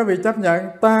đầu thôi, các vị chấp nhận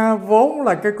ta vốn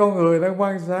là cái con người đang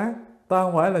quan sát, ta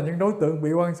không phải là những đối tượng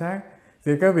bị quan sát,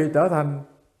 thì các vị trở thành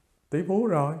tỷ phú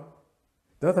rồi,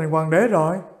 trở thành hoàng đế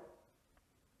rồi.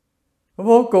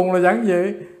 Vô cùng là giản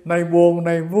dị. Này buồn,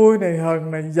 này vui, này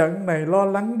hờn, này giận, này lo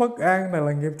lắng, bất an, này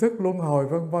là nghiệp thức luân hồi,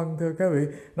 vân vân. Thưa các vị,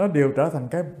 nó đều trở thành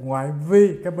cái ngoại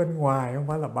vi, cái bên ngoài, không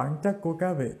phải là bản chất của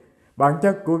các vị. Bản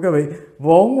chất của các vị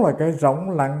vốn là cái rỗng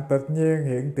lặng tự nhiên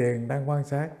hiện tiền đang quan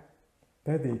sát.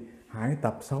 Thế thì hãy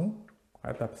tập sống,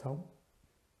 hãy tập sống.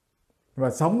 Và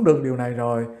sống được điều này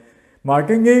rồi, mọi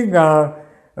cái nghi ngờ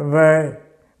về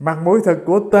mặt mũi thực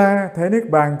của ta, thể niết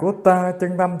bàn của ta,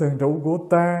 chân tâm thường trụ của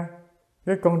ta,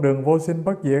 cái con đường vô sinh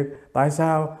bất diệt, tại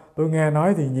sao tôi nghe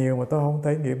nói thì nhiều mà tôi không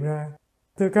thể nghiệm ra?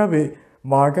 Thưa các vị,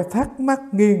 mọi cái thắc mắc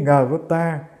nghi ngờ của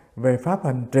ta về pháp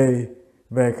hành trì,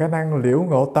 về khả năng liễu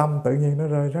ngộ tâm, tự nhiên nó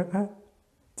rơi rớt hết.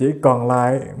 Chỉ còn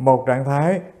lại một trạng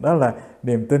thái, đó là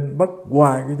niềm tin bất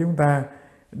hoại của chúng ta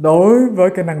đối với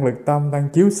cái năng lực tâm đang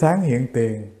chiếu sáng hiện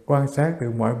tiền, quan sát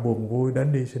từ mọi buồn vui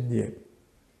đến đi sinh diệt.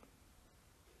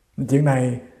 Chuyện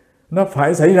này nó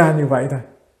phải xảy ra như vậy thôi,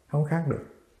 không khác được.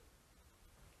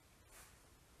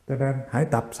 Cho nên hãy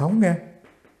tập sống nghe.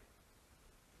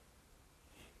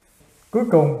 Cuối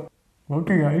cùng của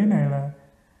cái gợi ý này là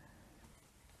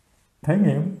thể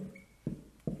nghiệm.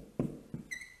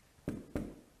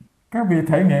 Các vị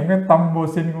thể nghiệm cái tâm vô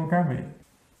sinh của các vị.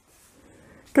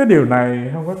 Cái điều này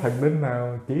không có thần linh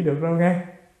nào chỉ được đâu nghe.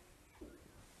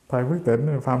 Thầy quyết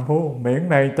định phàm phu, miệng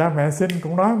này cha mẹ sinh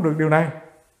cũng nói không được điều này.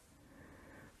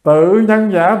 Tự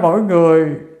nhân giả mỗi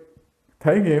người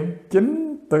thể nghiệm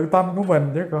chính tự tâm của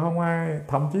mình, chứ còn không ai,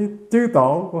 thậm chí chư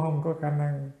tổ cũng không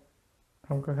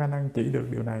có khả năng chỉ được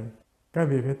điều này. Các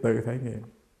vị phải tự thể nghiệm.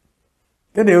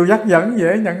 Cái điều dắt dẫn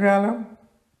dễ nhận ra lắm.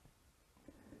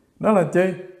 Đó là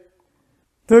chi?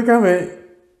 Thưa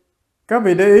các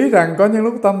vị để ý rằng có những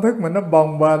lúc tâm thức mình nó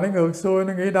bồng bềnh, nó ngược xuôi,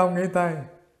 nó nghĩ đông nghĩ tây,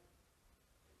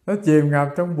 nó chìm ngập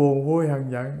trong buồn vui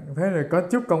hờn giận. Thế rồi có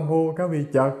chút công phu các vị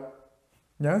chợt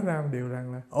nhớ ra một điều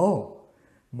rằng là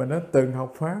mình đã từng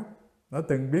học pháp, đã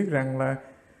từng biết rằng là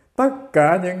tất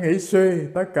cả những nghĩ suy,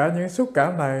 tất cả những xúc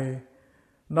cảm này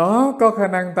nó có khả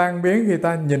năng tan biến khi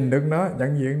ta nhìn được nó,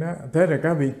 nhận diện nó. Thế rồi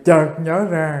các vị chợt nhớ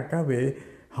ra, các vị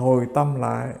hồi tâm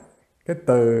lại. Cái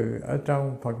từ ở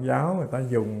trong Phật giáo người ta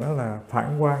dùng đó là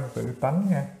phản quang tự tánh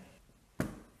nha.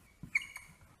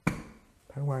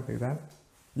 Phản quang tự tánh,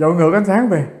 dội ngược ánh sáng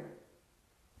về,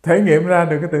 thể nghiệm ra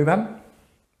được cái tự tánh.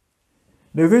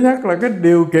 Điều thứ nhất là cái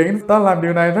điều kiện ta làm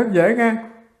điều này rất dễ nghe.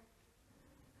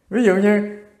 Ví dụ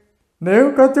như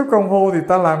nếu có chút công phu thì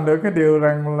ta làm được cái điều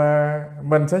rằng là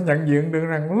mình sẽ nhận diện được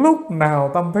rằng lúc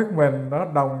nào tâm thức mình nó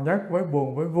đồng nhất với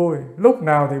buồn với vui. Lúc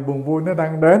nào thì buồn vui nó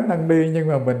đang đến, đang đi, nhưng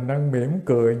mà mình đang mỉm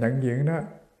cười nhận diện nó,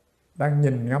 đang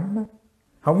nhìn ngắm nó,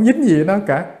 không dính gì nó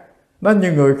cả. Nó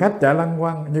như người khách chạy lăng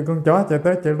quăng, như con chó chạy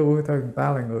tới chạy lui thôi, người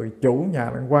ta là người chủ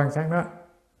nhà đang quan sát nó.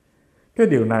 Cái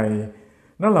điều này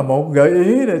nó là một gợi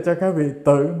ý để cho các vị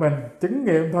tự mình chứng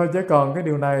nghiệm thôi, chứ còn cái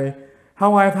điều này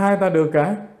không ai thay ta được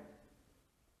cả.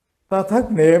 Ta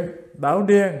thất niệm, đảo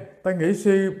điên, ta nghĩ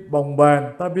suy bồng bềnh,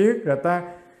 ta biết rồi ta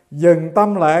dừng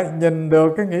tâm lại, nhìn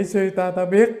được cái nghĩ suy ta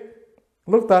biết.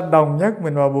 Lúc ta đồng nhất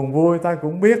mình vào buồn vui ta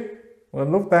cũng biết. Và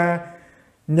lúc ta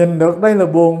nhìn được đây là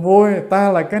buồn vui,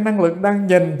 ta là cái năng lực đang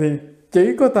nhìn, thì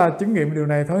chỉ có ta chứng nghiệm điều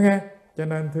này thôi nghe. Cho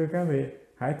nên thưa các vị,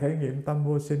 hãy thể nghiệm tâm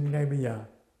vô sinh ngay bây giờ.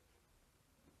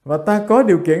 Và ta có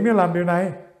điều kiện để làm điều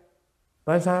này.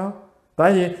 Tại sao?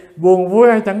 Tại vì buồn vui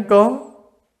ai chẳng có,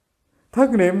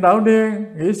 thất niệm đảo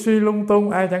điên, nghĩ suy lung tung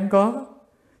ai chẳng có.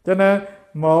 Cho nên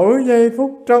mỗi giây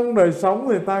phút trong đời sống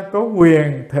thì ta có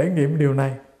quyền thể nghiệm điều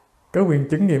này, có quyền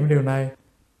chứng nghiệm điều này.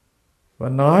 Và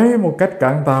nói một cách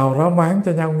cạn tàu ráo máng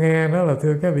cho nhau nghe, đó là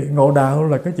thưa các vị, ngộ đạo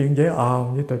là cái chuyện dễ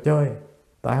òm như trò chơi.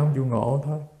 Tại không chịu ngộ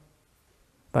thôi.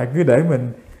 Tại cứ để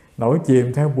mình nổi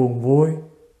chìm theo buồn vui,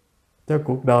 cho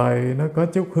cuộc đời nó có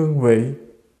chút hương vị.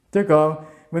 Chứ còn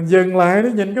mình dừng lại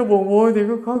để nhìn cái buồn vui thì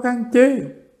có khó khăn chi.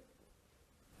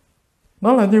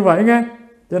 Nó là như vậy nghe.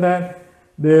 Cho nên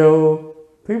điều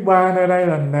thứ ba nơi đây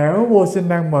là nếu vô sinh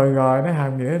đang mời gọi, nó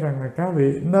hàm nghĩa rằng là các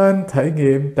vị nên thể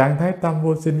nghiệm trạng thái tâm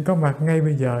vô sinh có mặt ngay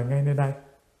bây giờ, ngay nơi đây.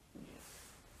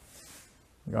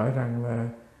 Gọi rằng là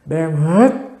đem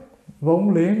hết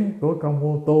vốn liếng của công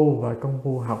phu tu và công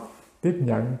phu học tiếp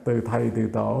nhận từ thầy từ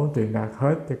tổ truyền đạt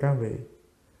hết cho các vị,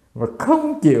 và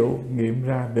không chịu nghiệm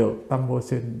ra được tâm vô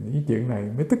sinh. Những chuyện này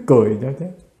mới tức cười cho chứ.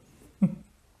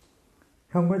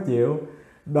 Không có chịu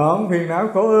đoạn phiền não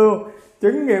khổ ưu,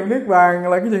 chứng nghiệm niết bàn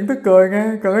là cái chuyện tức cười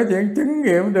nghe. Còn cái chuyện chứng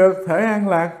nghiệm được thể an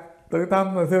lạc tự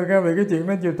tâm là thưa các vị, cái chuyện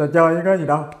đó chưa trò chơi chứ có gì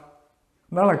đâu.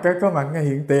 Nó là cái có mặt ngay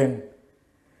hiện tiền,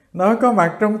 nó có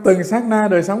mặt trong từng sát na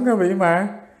đời sống các vị mà.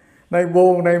 Này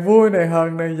buồn, này vui, này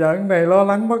hờn, này giận, này lo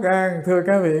lắng bất an, thưa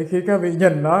các vị, khi các vị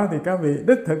nhìn nó thì các vị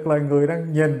đích thực là người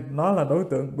đang nhìn, nó là đối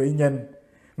tượng bị nhìn.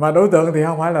 Mà đối tượng thì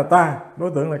không phải là ta,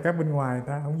 đối tượng là các bên ngoài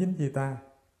ta, không dính gì ta.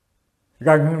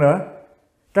 Gần hơn nữa,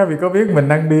 các vị có biết mình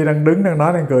đang đi, đang đứng, đang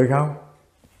nói, đang cười không?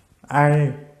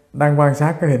 Ai đang quan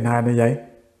sát cái hình hài này vậy?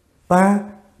 Ta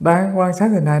đang quan sát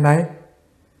hình hài này.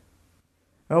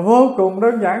 Vô cùng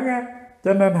đơn giản nha.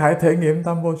 Cho nên hãy thể nghiệm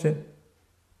tâm vô sinh.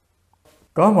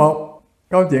 Có một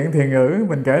câu chuyện thiền ngữ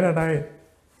mình kể ra đây.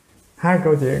 Hai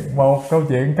câu chuyện. Một câu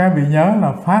chuyện các vị nhớ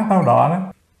là Phá Táo Đỏ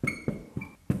đó.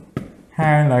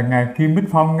 Hai là Ngài Kim Bích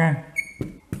Phong nha.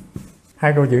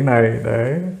 Hai câu chuyện này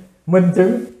để minh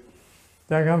chứng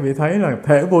cho các vị thấy là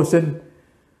thể vô sinh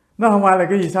nó không ai là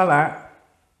cái gì xa lạ.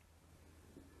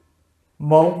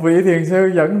 Một vị thiền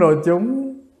sư dẫn đồ chúng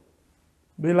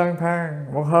đi lang thang,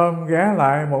 một hôm ghé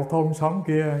lại một thôn xóm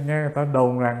kia, nghe người ta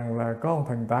đồn rằng là có ông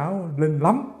thần táo linh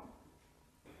lắm.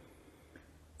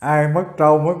 Ai mất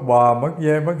trâu, mất bò, mất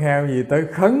dê, mất heo gì tới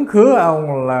khấn khứa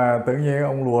ông là tự nhiên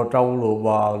ông lùa trâu, lùa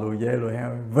bò, lùa dê, lùa heo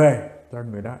về cho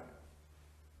người đó.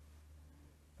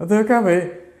 Thưa các vị,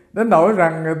 đến nỗi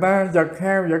rằng người ta giật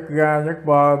heo, giật gà, giật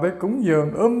bò tới cúng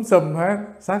dường sùm hết,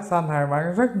 sát sanh hài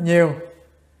mãn rất nhiều.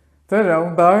 Thế rồi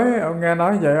ông tới, ông nghe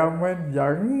nói vậy, ông mới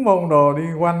dẫn môn đồ đi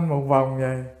quanh một vòng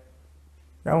vậy.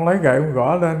 Ông lấy gậy ông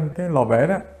gõ lên cái lò bể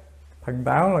đó. Thần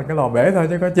táo là cái lò bể thôi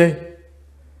chứ có chi.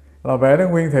 Lò bể đó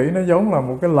nguyên thủy nó giống là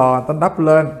một cái lò người ta đắp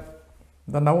lên,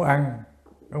 người ta nấu ăn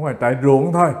ở ngoài trại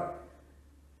ruộng thôi.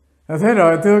 Thế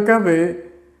rồi thưa các vị,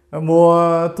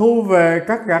 mùa thu về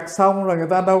cắt gặt xong rồi người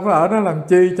ta đâu có ở đó làm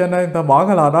chi, cho nên người ta bỏ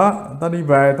cái lò đó, người ta đi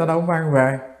về, người ta đâu có mang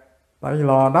về, tại vì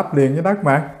lò đắp liền với đất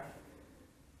mà.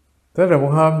 Thế rồi một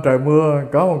hôm trời mưa,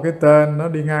 có một cái tên nó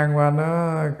đi ngang qua,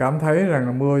 nó cảm thấy rằng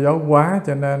là mưa gió quá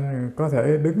cho nên có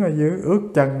thể đứng ở dưới ướt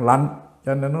chân lạnh,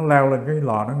 cho nên nó leo lên cái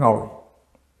lò nó ngồi.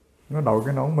 Nó đội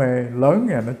cái nón mê lớn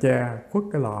kìa, nó che khuất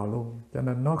cái lò luôn, cho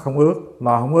nên nó không ướt,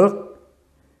 lò không ướt.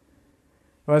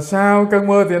 Và sau cơn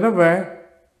mưa thì nó về.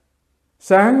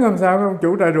 Sáng hôm sau ông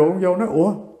chủ trại ruộng vô nói: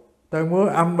 ủa, trời mưa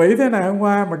ầm ĩ thế này hôm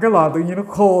qua mà cái lò tự nhiên nó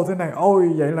khô thế này, ôi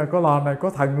vậy là cái lò này có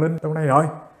thần linh trong đây rồi.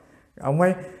 Ông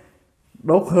ấy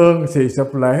đốt hương xì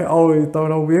sụp lễ: ôi tôi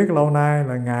đâu biết, lâu nay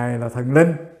là ngài là thần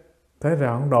linh. Thế rồi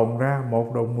ông đồn ra,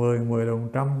 1 đồn 10, 10 đồn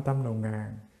 100, 100 đồn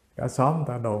ngàn. Cả xóm người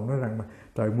ta đồn nói rằng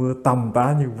trời mưa tầm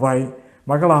tã như vậy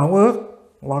mà cái lò không ướt,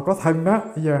 lò có thần đó,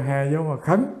 bây giờ hè vô mà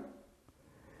khấn.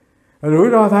 Rồi rủi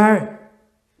ro thay,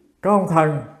 có ông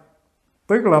thần,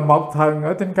 tức là mộc thần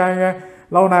ở trên cây nha,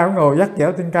 lâu nay ông ngồi dắt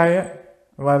dẻo trên cây á,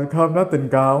 và hôm đó tình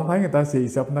cờ ông thấy người ta xì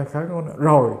sụp, nó khấn,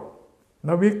 rồi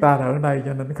nó biết ta ở đây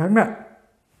cho nên nó khấn đó.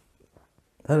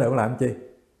 Thế là ông làm chi?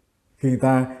 Khi người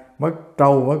ta mất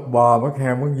trâu, mất bò, mất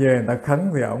heo, mất dê, người ta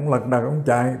khấn thì ông lật đật ông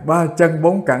chạy 3 chân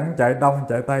 4 cẳng, chạy đông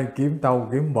chạy tây kiếm trâu,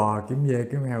 kiếm bò, kiếm dê,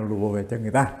 kiếm heo lùa về cho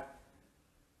người ta.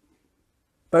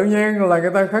 Tự nhiên là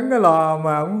người ta khấn cái lò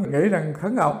mà ông nghĩ rằng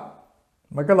khấn ông,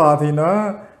 mà cái lò thì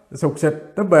nó sụt xịt,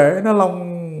 nó bể, nó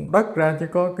lông đất ra chứ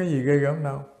có cái gì ghê gớm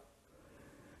đâu.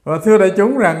 Và thưa đại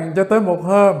chúng rằng cho tới một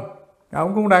hôm,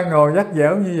 ông cũng đang ngồi dắt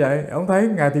dẻo như vậy, ông thấy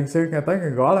ngài thiền sư ngài tới ngài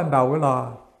gõ lên đầu cái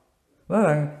lò, nói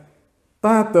rằng: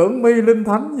 ta tưởng mi linh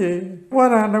thánh gì, hóa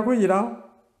ra đâu có gì đâu,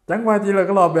 chẳng qua chỉ là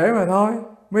cái lò bể mà thôi,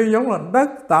 mi giống là đất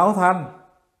tạo thành,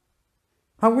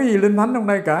 không có gì linh thánh trong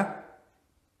đây cả.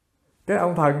 Cái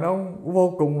ông thần đó ông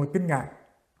vô cùng là kinh ngạc.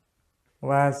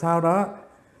 Và sau đó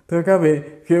thưa các vị,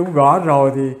 khi ông gõ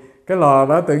rồi thì cái lò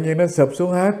đó tự nhiên nó sụp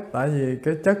xuống hết, tại vì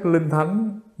cái chất linh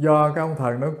thánh do cái ông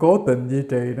thần nó cố tình duy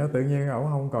trì, nó tự nhiên ông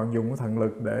không còn dùng cái thần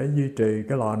lực để duy trì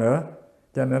cái lò nữa,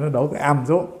 cho nên nó đổ cái âm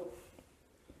xuống.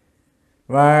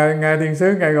 Và ngài thiền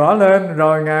sư ngài gõ lên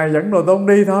rồi ngài dẫn đồ tôn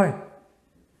đi thôi.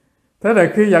 Thế rồi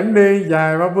khi dẫn đi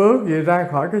vài ba bước về ra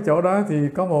khỏi cái chỗ đó thì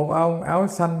có một ông áo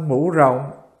xanh mũ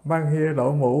rộng, mang hia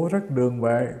đội mũ rất đường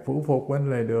bệ, phủ phục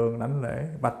bên lề đường đảnh lễ: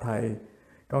 bạch thầy,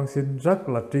 con xin rất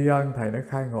là tri ân thầy đã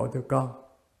khai ngộ cho con.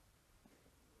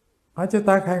 Hỏi: cho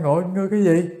ta khai ngộ ngươi cái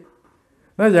gì?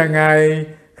 Nói: và ngài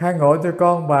khai ngộ cho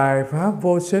con bài pháp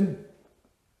vô sinh.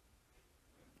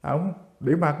 Ông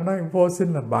điểm mặt nói: vô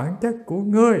sinh là bản chất của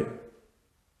ngươi,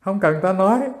 không cần ta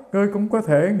nói, ngươi cũng có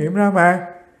thể nghiệm ra mà.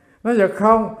 Nói: giờ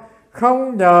không,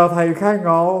 không nhờ thầy khai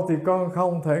ngộ thì con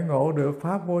không thể ngộ được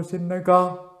pháp vô sinh nơi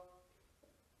con.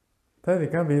 Thế thì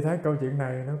các vị thấy câu chuyện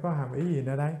này nó có hàm ý gì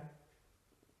nữa đây?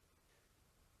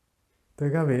 Thưa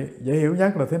các vị, dễ hiểu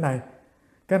nhất là thế này.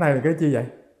 Cái này là cái chi vậy?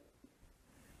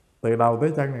 Từ đầu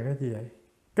tới chân này cái chi vậy?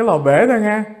 Cái lò bể thôi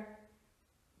nghe.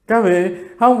 Các vị,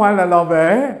 không phải là lò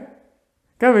bể.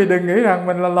 Các vị đừng nghĩ rằng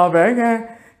mình là lò bể nghe.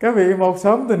 Các vị một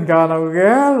sớm tình cờ nào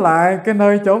ghé lại cái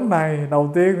nơi chốn này,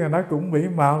 đầu tiên thì nó cũng mỹ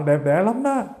mạo đẹp đẽ lắm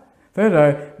đó. Thế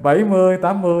rồi 70,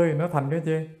 80 nó thành cái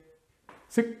chi?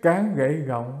 Sức cán gãy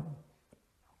gọng,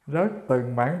 rớt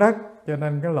từng mảng đất, cho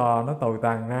nên cái lò nó tồi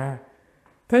tàn ra.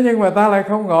 Thế nhưng mà ta lại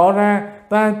không ngộ ra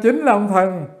ta chính là ông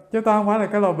thần, chứ ta không phải là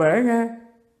cái lò bể nghe.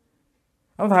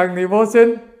 Ông thần thì vô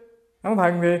sinh, ông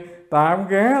thần thì tạm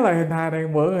ghé là hình hài này,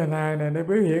 mượn hình hài này để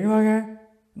biểu hiện thôi nghe.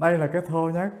 Đây là cái thô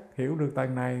nhất. Hiểu được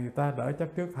tầng này thì ta đỡ chấp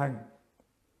trước thần.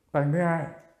 Tầng thứ hai,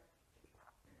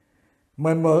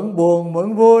 mình mượn buồn,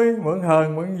 mượn vui, mượn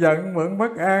hờn, mượn giận, mượn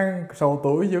bất an, sầu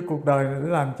tuổi giữa cuộc đời này để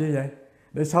làm chi vậy?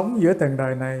 Để sống giữa tầng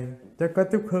đời này cho có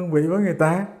chút hương vị với người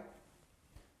ta.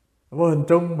 Vô hình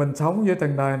trung mình sống giữa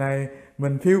tầng đời này,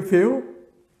 mình phiêu phiếu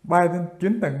bay trên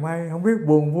 9 tầng mây, không biết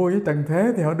buồn vui với trần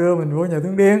thế thì họ đưa mình vô nhà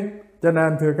thương điên. Cho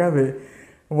nên thưa các vị,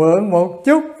 mượn một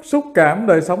chút xúc cảm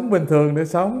đời sống bình thường để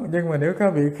sống. Nhưng mà nếu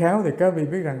các vị khéo thì các vị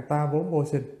biết rằng ta vốn vô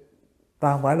sinh,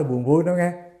 ta không phải là buồn vui đâu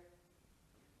nghe.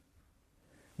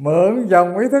 Mượn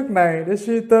dòng ý thức này để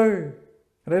suy tư,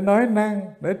 để nói năng,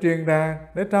 để truyền đạt,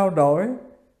 để trao đổi,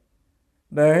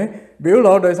 để biểu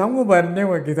lộ đời sống của mình.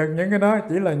 Nhưng mà kỳ thực những cái đó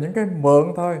chỉ là những cái mượn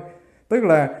thôi. Tức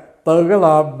là từ cái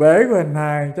lò bể của hình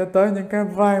hài cho tới những cái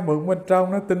vai mượn bên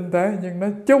trong nó tinh tế, nhưng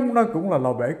nói chung nó cũng là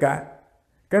lò bể cả.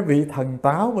 Cái vị thần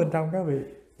táo bên trong các vị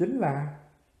chính là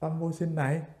tâm vô sinh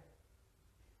này.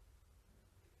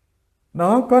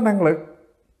 Nó có năng lực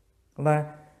là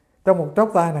trong một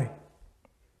chốc tay này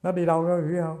nó đi đâu các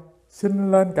vị biết không?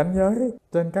 Sinh lên cảnh giới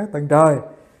trên các tầng trời.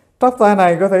 Chốc tay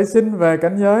này có thể sinh về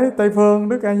cảnh giới Tây Phương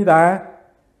Đức A Di Đà.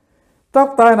 Chốc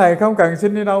tay này không cần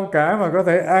sinh đi đâu cả mà có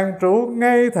thể an trú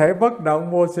ngay thể bất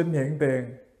động vô sinh hiện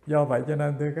tiền. Do vậy cho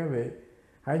nên thưa các vị,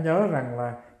 hãy nhớ rằng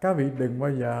là các vị đừng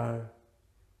bao giờ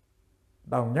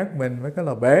đồng nhất mình với cái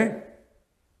lò bể.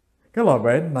 Cái lò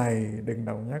bể này đừng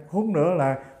đồng nhất. Huống nữa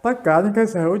là tất cả những cái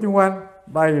sở hữu xung quanh,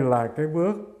 đây là cái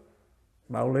bước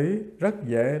đạo lý rất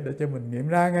dễ để cho mình nghiệm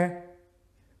ra nghe.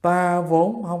 Ta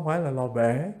vốn không phải là lò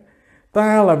bể.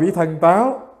 Ta là vị thần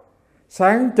táo,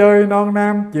 sáng chơi non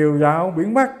nam, chiều dạo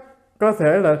biển Bắc. Có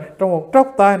thể là trong một chốc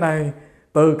tay này,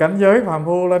 từ cảnh giới phàm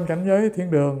phu lên cảnh giới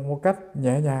thiên đường một cách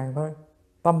nhẹ nhàng thôi.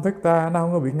 Tâm thức ta nó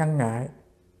không có bị ngăn ngại.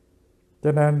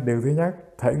 Cho nên điều thứ nhất,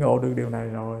 thể ngộ được điều này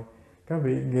rồi, các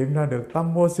vị nghiệm ra được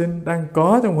tâm vô sinh đang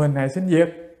có trong hình hài sinh diệt.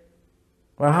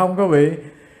 Và không có bị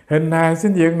hình hài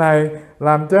sinh diệt này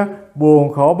làm cho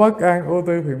buồn khổ bất an, ưu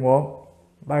tư phiền muộn.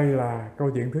 Đây là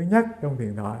câu chuyện thứ nhất trong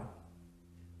thiền thoại.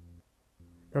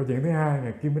 Câu chuyện thứ hai,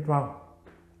 Ngài Kim Bích Phong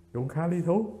cũng khá lý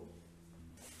thú.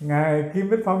 Ngài Kim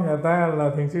Bích Phong nhà ta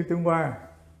là thiền sư Trung Hoa.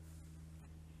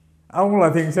 Ông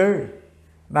là thiền sư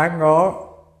đạt ngộ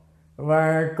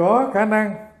và có khả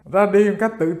năng ra đi một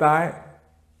cách tự tại.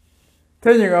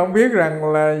 Thế nhưng ông biết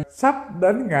rằng là sắp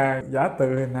đến ngày giả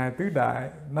tự hình hài tứ đại,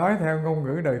 nói theo ngôn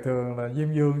ngữ đời thường là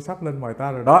Diêm Dương sắp lên mời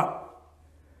ta rồi đó.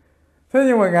 Thế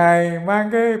nhưng mà Ngài mang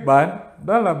cái bệnh,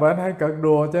 đó là bệnh hay cợt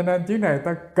đùa, cho nên chuyến này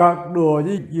ta cợt đùa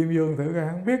với Diêm Dương thử coi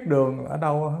hắn biết đường ở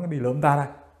đâu, hắn đi lượm ta đây.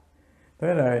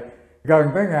 Thế rồi gần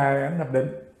tới ngày anh nhập định,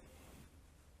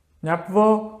 nhập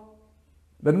vô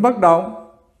định bất động.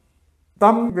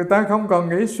 Tâm người ta không còn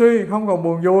nghĩ suy, không còn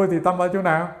buồn vui thì tâm ở chỗ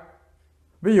nào?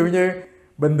 Ví dụ như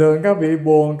bình thường các vị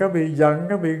buồn, các vị giận,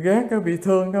 các vị ghét, các vị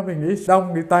thương, các vị nghĩ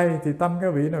đông nghĩ tây thì tâm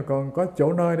các vị nào còn có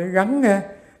chỗ nơi để gắn nghe.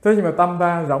 Thế nhưng mà tâm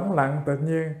ta rỗng lặng tự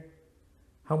nhiên,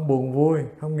 không buồn vui,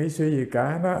 không nghĩ suy gì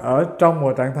cả. Nó ở trong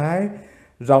một trạng thái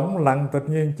rỗng lặng tự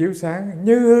nhiên, chiếu sáng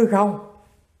như hư không,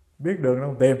 biết đường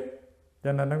đâu tìm.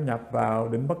 Cho nên nó nhập vào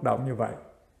định bất động như vậy.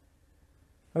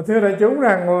 Thưa đại chúng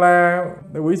rằng là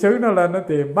quỷ sứ nó lên nó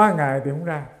tìm 3 ngày thì không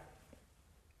ra.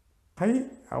 Thấy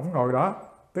ổng ngồi đó,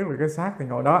 tức là cái xác thì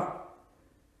ngồi đó.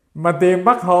 Mà tìm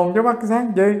bắt hồn chứ bắt cái xác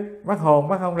gì? Bắt hồn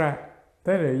bắt không ra.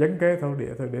 Thế thì vấn kế thổ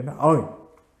địa nó ôi,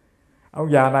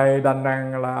 ông già này đành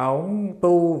rằng là ổng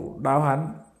tu đạo hạnh,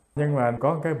 nhưng mà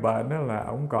có cái bệnh đó là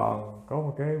ổng còn có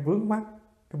một cái vướng mắc,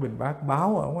 cái bình bát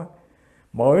báo ổng á.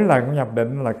 Mỗi lần ông nhập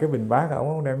định là cái bình bát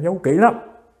ổng đem giấu kỹ lắm.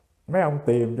 Mấy ông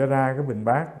tìm cho ra cái bình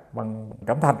bát bằng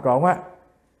cẩm thạch của ổng á,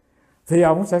 thì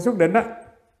ổng sẽ xuất định á.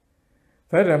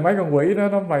 Thế rồi mấy con quỷ đó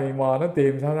nó mày mò nó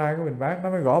tìm sao ra cái bình bát, nó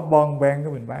mới gõ bon ben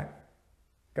cái bình bát.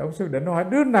 Cái ông xuất định nó hỏi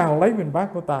đứa nào lấy bình bát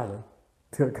của ta vậy?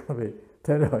 Thưa các vị,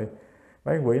 thế rồi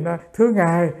mấy con quỷ nó thưa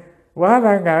ngài, Hóa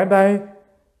ra Ngài ở đây,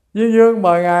 Diêm Vương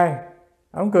mời Ngài.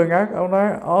 Ông cười ngất, ông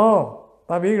nói, ồ,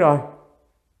 ta biết rồi,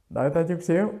 đợi ta chút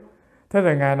xíu. Thế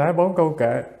rồi Ngài nói 4 câu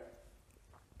kệ.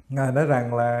 Ngài nói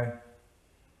rằng là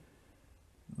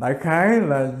đại khái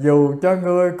là dù cho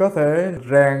ngươi có thể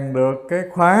rèn được cái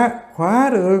khóa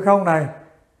được hư không này,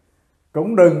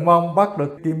 cũng đừng mong bắt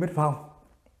được Kim Bích Phong.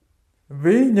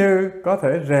 Ví như có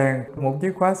thể rèn một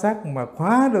chiếc khóa sắt mà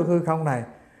khóa được hư không này,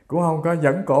 cũng không có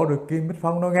dẫn cổ được Kim Bích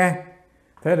Phong đâu nghe.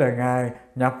 Thế rồi Ngài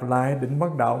nhập lại định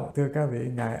bất động. Thưa các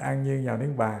vị, Ngài an nhiên vào Niết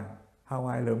Bàn, không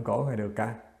ai lượm cổ Ngài được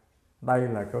cả. Đây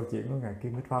là câu chuyện của Ngài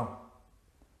Kim Bích Phong.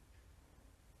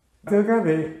 Thưa các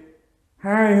vị,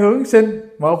 2 hướng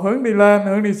sinh, một hướng đi lên,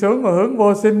 hướng đi xuống, và hướng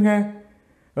vô sinh nghe.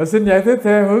 Và xin giải thích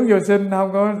thêm, hướng vô sinh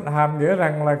không có hàm nghĩa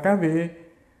rằng là các vị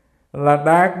là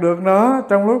đạt được nó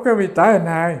trong lúc các vị trải hình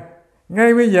hài.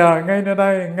 Ngay bây giờ, ngay nơi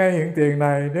đây, ngay hiện tiền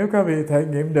này, nếu các vị thể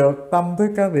nghiệm được tâm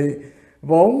thức các vị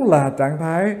vốn là trạng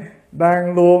thái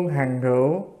đang luôn hằng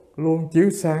hữu, luôn chiếu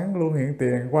sáng, luôn hiện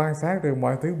tiền, quan sát được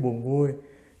mọi thứ buồn vui,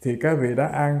 thì các vị đã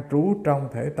an trú trong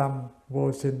thể tâm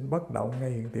vô sinh bất động ngay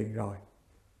hiện tiền rồi.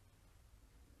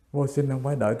 Vô sinh không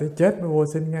phải đợi tới chết mới vô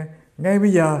sinh nghe. Ngay bây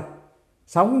giờ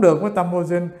sống được với tâm vô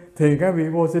sinh thì các vị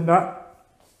vô sinh đó.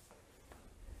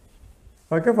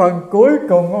 Và cái phần cuối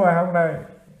cùng của bài hôm nay,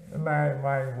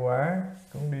 bài quả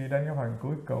cũng đi đến cái phần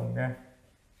cuối cùng nha.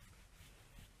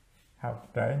 Học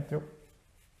trễ một chút.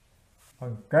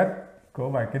 Phần kết của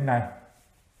bài kinh này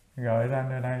gợi ra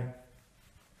nơi đây.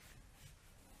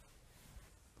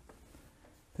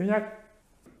 Thứ nhất,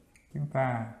 chúng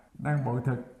ta đang bội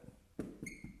thực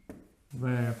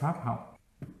về pháp học.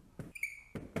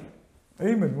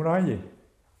 Ý mình muốn nói gì?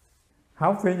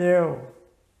 Học thì nhiều,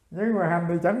 nhưng mà hành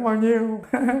thì chẳng bao nhiêu.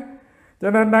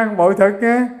 Cho nên đang bội thực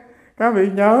nghe. Các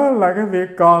vị nhớ là cái việc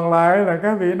còn lại là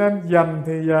các vị nên dành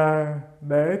thì giờ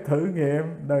để thử nghiệm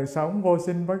đời sống vô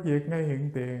sinh bất diệt ngay hiện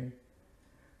tiền.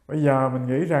 Bây giờ mình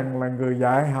nghĩ rằng là người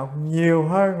dạy học nhiều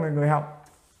hơn là người học.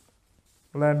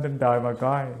 Lên trên trời mà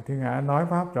coi, Thiên Hạ nói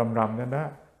pháp rầm rầm trên đó.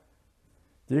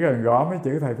 Chỉ cần gõ mấy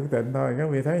chữ thầy Phước Tịnh thôi, các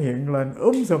vị thấy hiện lên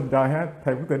sùm trời hết.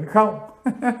 Thầy Phước Tịnh không.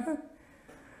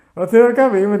 Và thưa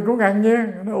các vị, mình cũng ngạc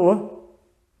nhiên. Nó ủa,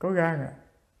 có gan à?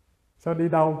 Sao đi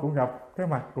đâu cũng gặp cái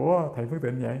mặt của thầy Phước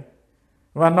Tịnh vậy?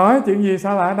 Và nói chuyện gì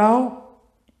sao lạ đâu.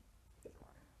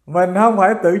 Mình không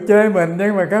phải tự chê mình,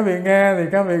 nhưng mà các vị nghe thì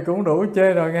các vị cũng đủ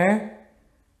chê rồi nghe.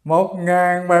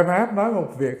 1000 bài pháp nói một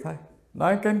việc thôi.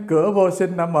 Nói cánh cửa vô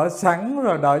sinh đã mở sẵn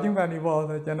rồi, đợi chúng ta đi vô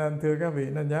thôi. Cho nên thưa các vị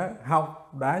nên nhớ,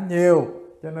 học đã nhiều,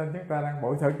 cho nên chúng ta đang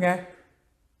bội thực nghe.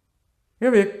 Cái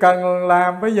việc cần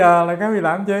làm bây giờ là các vị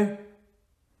làm chi?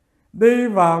 Đi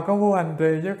vào công phu hành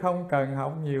trì, chứ không cần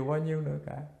học nhiều bao nhiêu nữa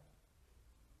cả.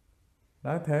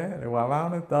 Nói thế, rồi Hòa Báo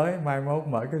nó tới, mai mốt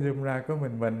mở cái Zoom ra có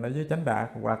mình ở với Chánh Đạt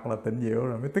hoặc là Tịnh Diệu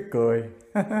rồi mới tức cười.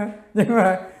 Nhưng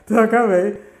mà thưa các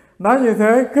vị, nói như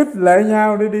thế khích lệ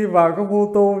nhau để đi vào công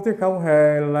phu tu, chứ không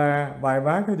hề là bài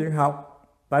bác cái chuyện học.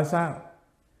 Tại sao?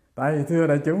 Tại vì thưa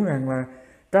đại chúng rằng là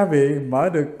các vị mở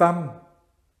được tâm,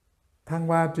 thăng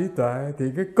hoa trí tuệ, thì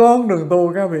cái con đường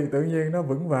tu các vị tự nhiên nó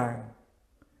vững vàng.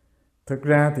 Thực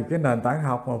ra thì cái nền tảng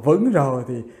học mà vững rồi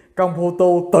thì công phu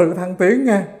tu tự thăng tiến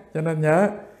nha. Cho nên nhớ,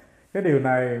 cái điều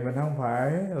này mình không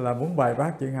phải là muốn bài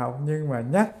bác chuyện học, nhưng mà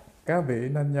nhắc các vị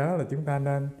nên nhớ là chúng ta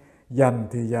nên dành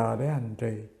thì giờ để hành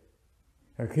trì.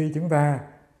 Rồi khi chúng ta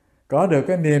có được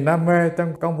cái niềm đam mê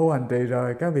trong công phu hành trì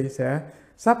rồi, các vị sẽ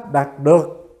sắp đặt được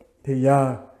thì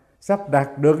giờ, sắp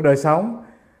đặt được đời sống.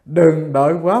 Đừng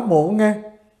đợi quá muộn nghe.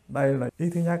 Đây là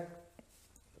ý thứ nhất.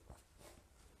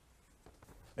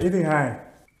 Ý thứ hai,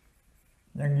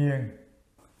 nhân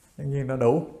duyên đã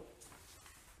đủ.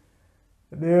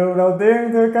 Điều đầu tiên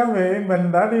thưa các vị,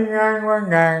 mình đã đi ngang qua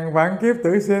ngàn vạn kiếp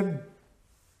tử sinh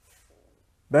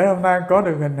để hôm nay có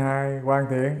được hình hài hoàn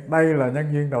thiện. Đây là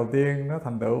nhân duyên đầu tiên nó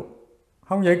thành tựu,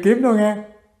 không dễ kiếm đâu nghe.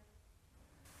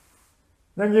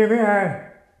 Nhân duyên thứ hai,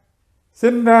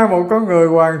 sinh ra một con người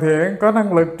hoàn thiện, có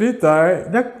năng lực trí tuệ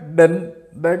nhất định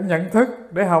để nhận thức,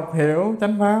 để học hiểu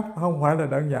chánh pháp, không phải là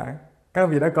đơn giản. Các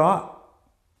vị đã có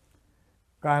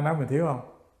ai nói mình thiếu không?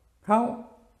 Không.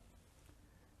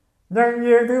 Nhân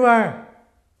duyên thứ ba,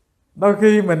 đôi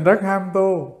khi mình rất ham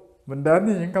tu, mình đến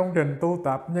với những công trình tu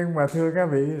tập, nhưng mà thưa các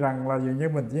vị rằng là dường như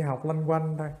mình chỉ học lanh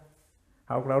quanh thôi.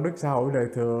 Học đạo đức xã hội đời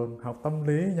thường, học tâm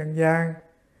lý nhân gian,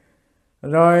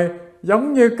 rồi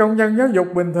giống như công nhân giáo dục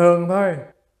bình thường thôi,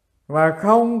 và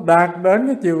không đạt đến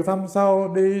cái chiều thâm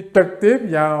sâu đi trực tiếp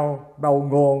vào đầu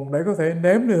nguồn để có thể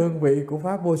nếm được hương vị của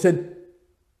pháp vô sinh.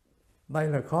 Đây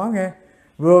là khó nghe.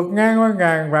 Vượt ngang qua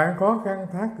ngàn vạn khó khăn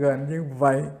thác gền như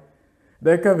vậy,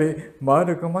 để các vị mở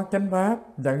được con mắt chánh pháp,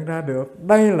 nhận ra được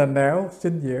đây là nẻo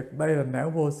sinh diệt, đây là nẻo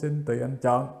vô sinh tùy anh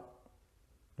chọn.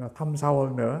 Và thâm sâu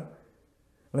hơn nữa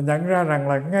là nhận ra rằng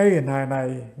là ngay hình hài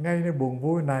này, ngay nơi buồn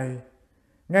vui này,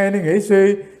 ngay nơi nghĩ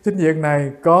suy sinh diệt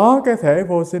này, có cái thể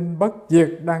vô sinh bất diệt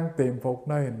đang tiềm phục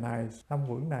nơi hình hài tâm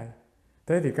vững này.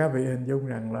 Thế thì các vị hình dung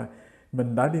rằng là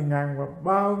mình đã đi ngang qua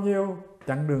bao nhiêu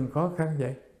chặng đường khó khăn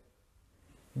vậy?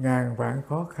 Ngàn vạn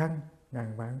khó khăn,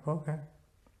 ngàn vạn khó khăn.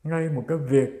 Ngay một cái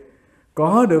việc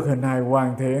có được hình hài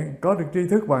hoàn thiện, có được tri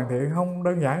thức hoàn thiện không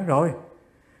đơn giản rồi.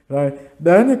 Rồi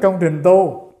đến cái công trình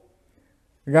tu,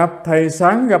 gặp thầy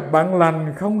sáng, gặp bạn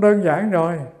lành không đơn giản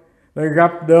rồi. Rồi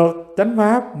gặp được chánh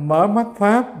pháp, mở mắt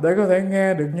pháp để có thể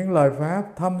nghe được những lời pháp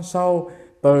thâm sâu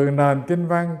từ nền kinh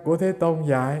văn của Thế Tôn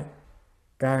dạy,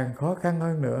 càng khó khăn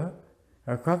hơn nữa.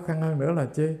 Rồi khó khăn hơn nữa là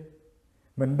chi?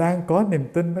 Mình đang có niềm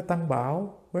tin với Tăng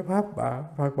Bảo, với Pháp Bảo,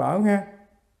 Phật Bảo nghe.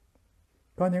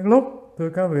 Có những lúc, thưa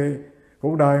các vị,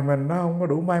 cuộc đời mình nó không có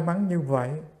đủ may mắn như vậy,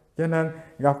 cho nên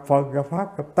gặp Phật, gặp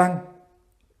Pháp, gặp Tăng,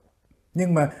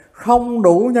 nhưng mà không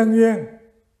đủ nhân duyên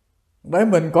để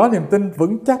mình có niềm tin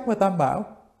vững chắc với Tam Bảo.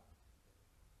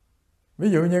 Ví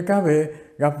dụ như các vị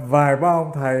gặp vài ba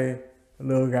ông thầy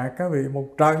lừa gạt các vị một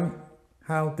trận,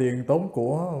 hao tiền tốn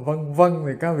của vân vân,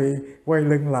 thì các vị quay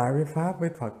lưng lại với Pháp, với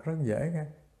Phật rất dễ nghe.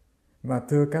 Mà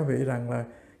thưa các vị rằng là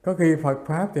có khi Phật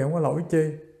Pháp thì không có lỗi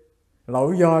chi,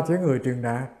 lỗi do chứ người truyền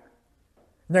đạt.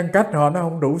 Nhân cách họ nó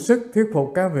không đủ sức thuyết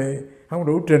phục các vị, không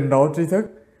đủ trình độ tri thức,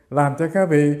 làm cho các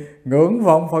vị ngưỡng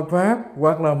vọng Phật Pháp,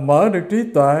 hoặc là mở được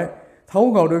trí tuệ, thấu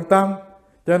ngộ được tâm,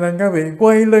 cho nên các vị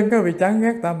quay lưng, các vị chán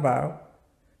ghét Tam Bảo.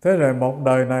 Thế rồi một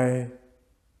đời này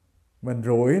mình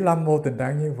rủi lâm vô tình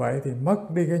trạng như vậy thì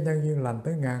mất đi cái nhân duyên lành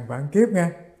tới ngàn vạn kiếp nghe.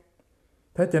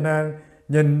 Thế cho nên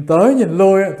nhìn tới nhìn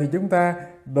lui thì chúng ta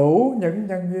đủ những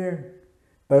nhân duyên.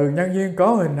 Từ nhân duyên có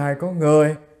hình hài con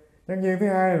người, nhân duyên thứ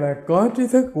hai là có trí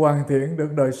thức hoàn thiện được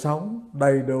đời sống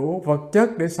đầy đủ vật chất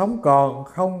để sống còn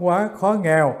không quá khó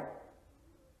nghèo,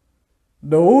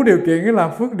 đủ điều kiện để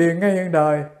làm phước điền ngay hiện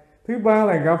đời. Thứ ba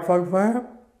là gặp Phật Pháp,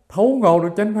 thấu ngộ được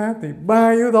chánh Pháp. Thì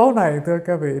ba yếu tố này thưa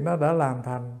các vị, nó đã làm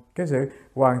thành cái sự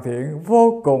hoàn thiện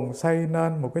vô cùng, xây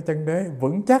nên một cái chân đế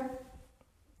vững chắc.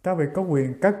 Các vị có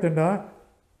quyền cất trên đó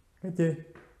cái chi?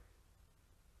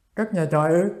 Cất nhà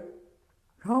tròi ư?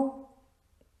 Không.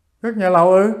 Cất nhà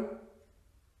lầu ư?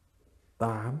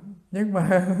 Tạm, nhưng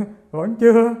mà vẫn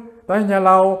chưa. Tại nhà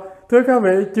lầu, thưa các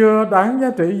vị, chưa đáng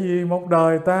giá trị gì. Một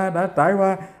đời ta đã trải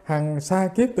qua hàng sa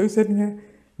kiếp tử sinh nha.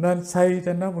 Nên xây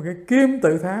trên đó một cái kim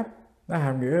tự tháp. Nó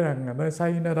hàm nghĩa rằng là nơi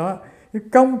xây nơi đó cái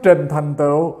công trình thành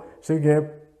tựu sự nghiệp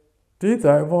trí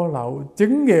tuệ vô lậu,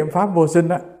 chứng nghiệm pháp vô sinh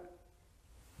đó.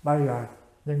 Đây là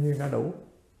nhân duyên đã đủ.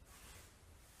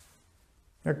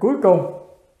 Và cuối cùng,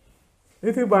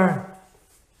 ý thứ ba,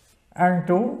 an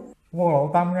trú vô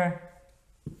lậu tâm nghe.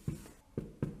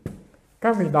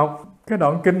 Các vị đọc cái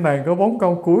đoạn kinh này có 4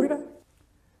 câu cuối đó.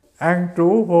 An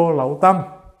trú vô lậu tâm,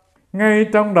 ngay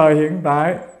trong đời hiện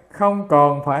tại không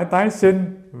còn phải tái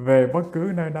sinh về bất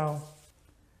cứ nơi đâu.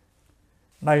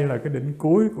 Đây là cái đỉnh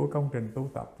cuối của công trình tu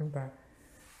tập chúng ta.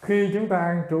 Khi chúng ta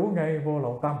an trú ngay vô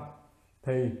lậu tâm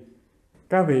thì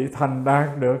các vị thành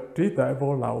đạt được trí tuệ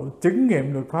vô lậu, chứng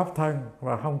nghiệm được pháp thân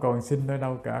và không còn sinh nơi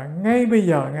đâu cả. Ngay bây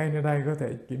giờ, ngay nơi đây có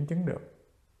thể kiểm chứng được.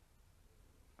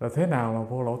 Rồi thế nào là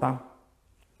vô lậu tâm?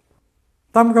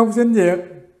 Tâm không sinh diệt,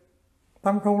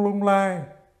 tâm không lung lai,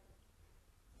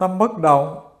 tâm bất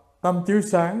động, tâm chiếu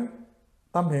sáng,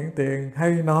 tâm hiện tiền.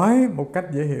 Hay nói một cách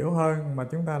dễ hiểu hơn mà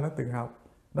chúng ta đã từng học,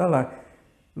 đó là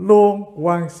luôn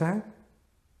quan sát.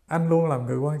 Anh luôn làm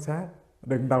người quan sát,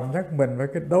 đừng đồng nhất mình với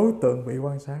cái đối tượng bị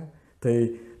quan sát.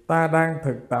 Thì ta đang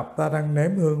thực tập, ta đang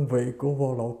nếm hương vị của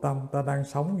vô lậu tâm, ta đang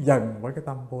sống dần với cái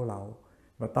tâm vô lậu.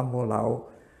 Và tâm vô lậu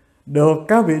được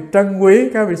các vị trân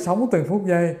quý, các vị sống từng phút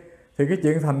giây, thì cái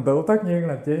chuyện thành tựu tất nhiên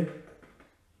là chi?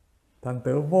 Thành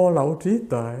tựu vô lậu trí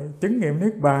tuệ, chứng nghiệm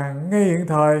niết bàn ngay hiện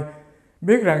thời,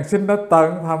 biết rằng sinh đã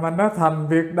tận, thầm anh đã thành,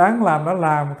 việc đáng làm đã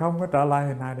làm, không có trở lại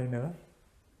hình hài này nữa.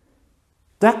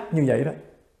 Chắc như vậy đó.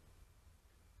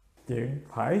 Chuyện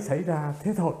phải xảy ra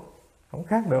thế thôi, không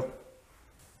khác được.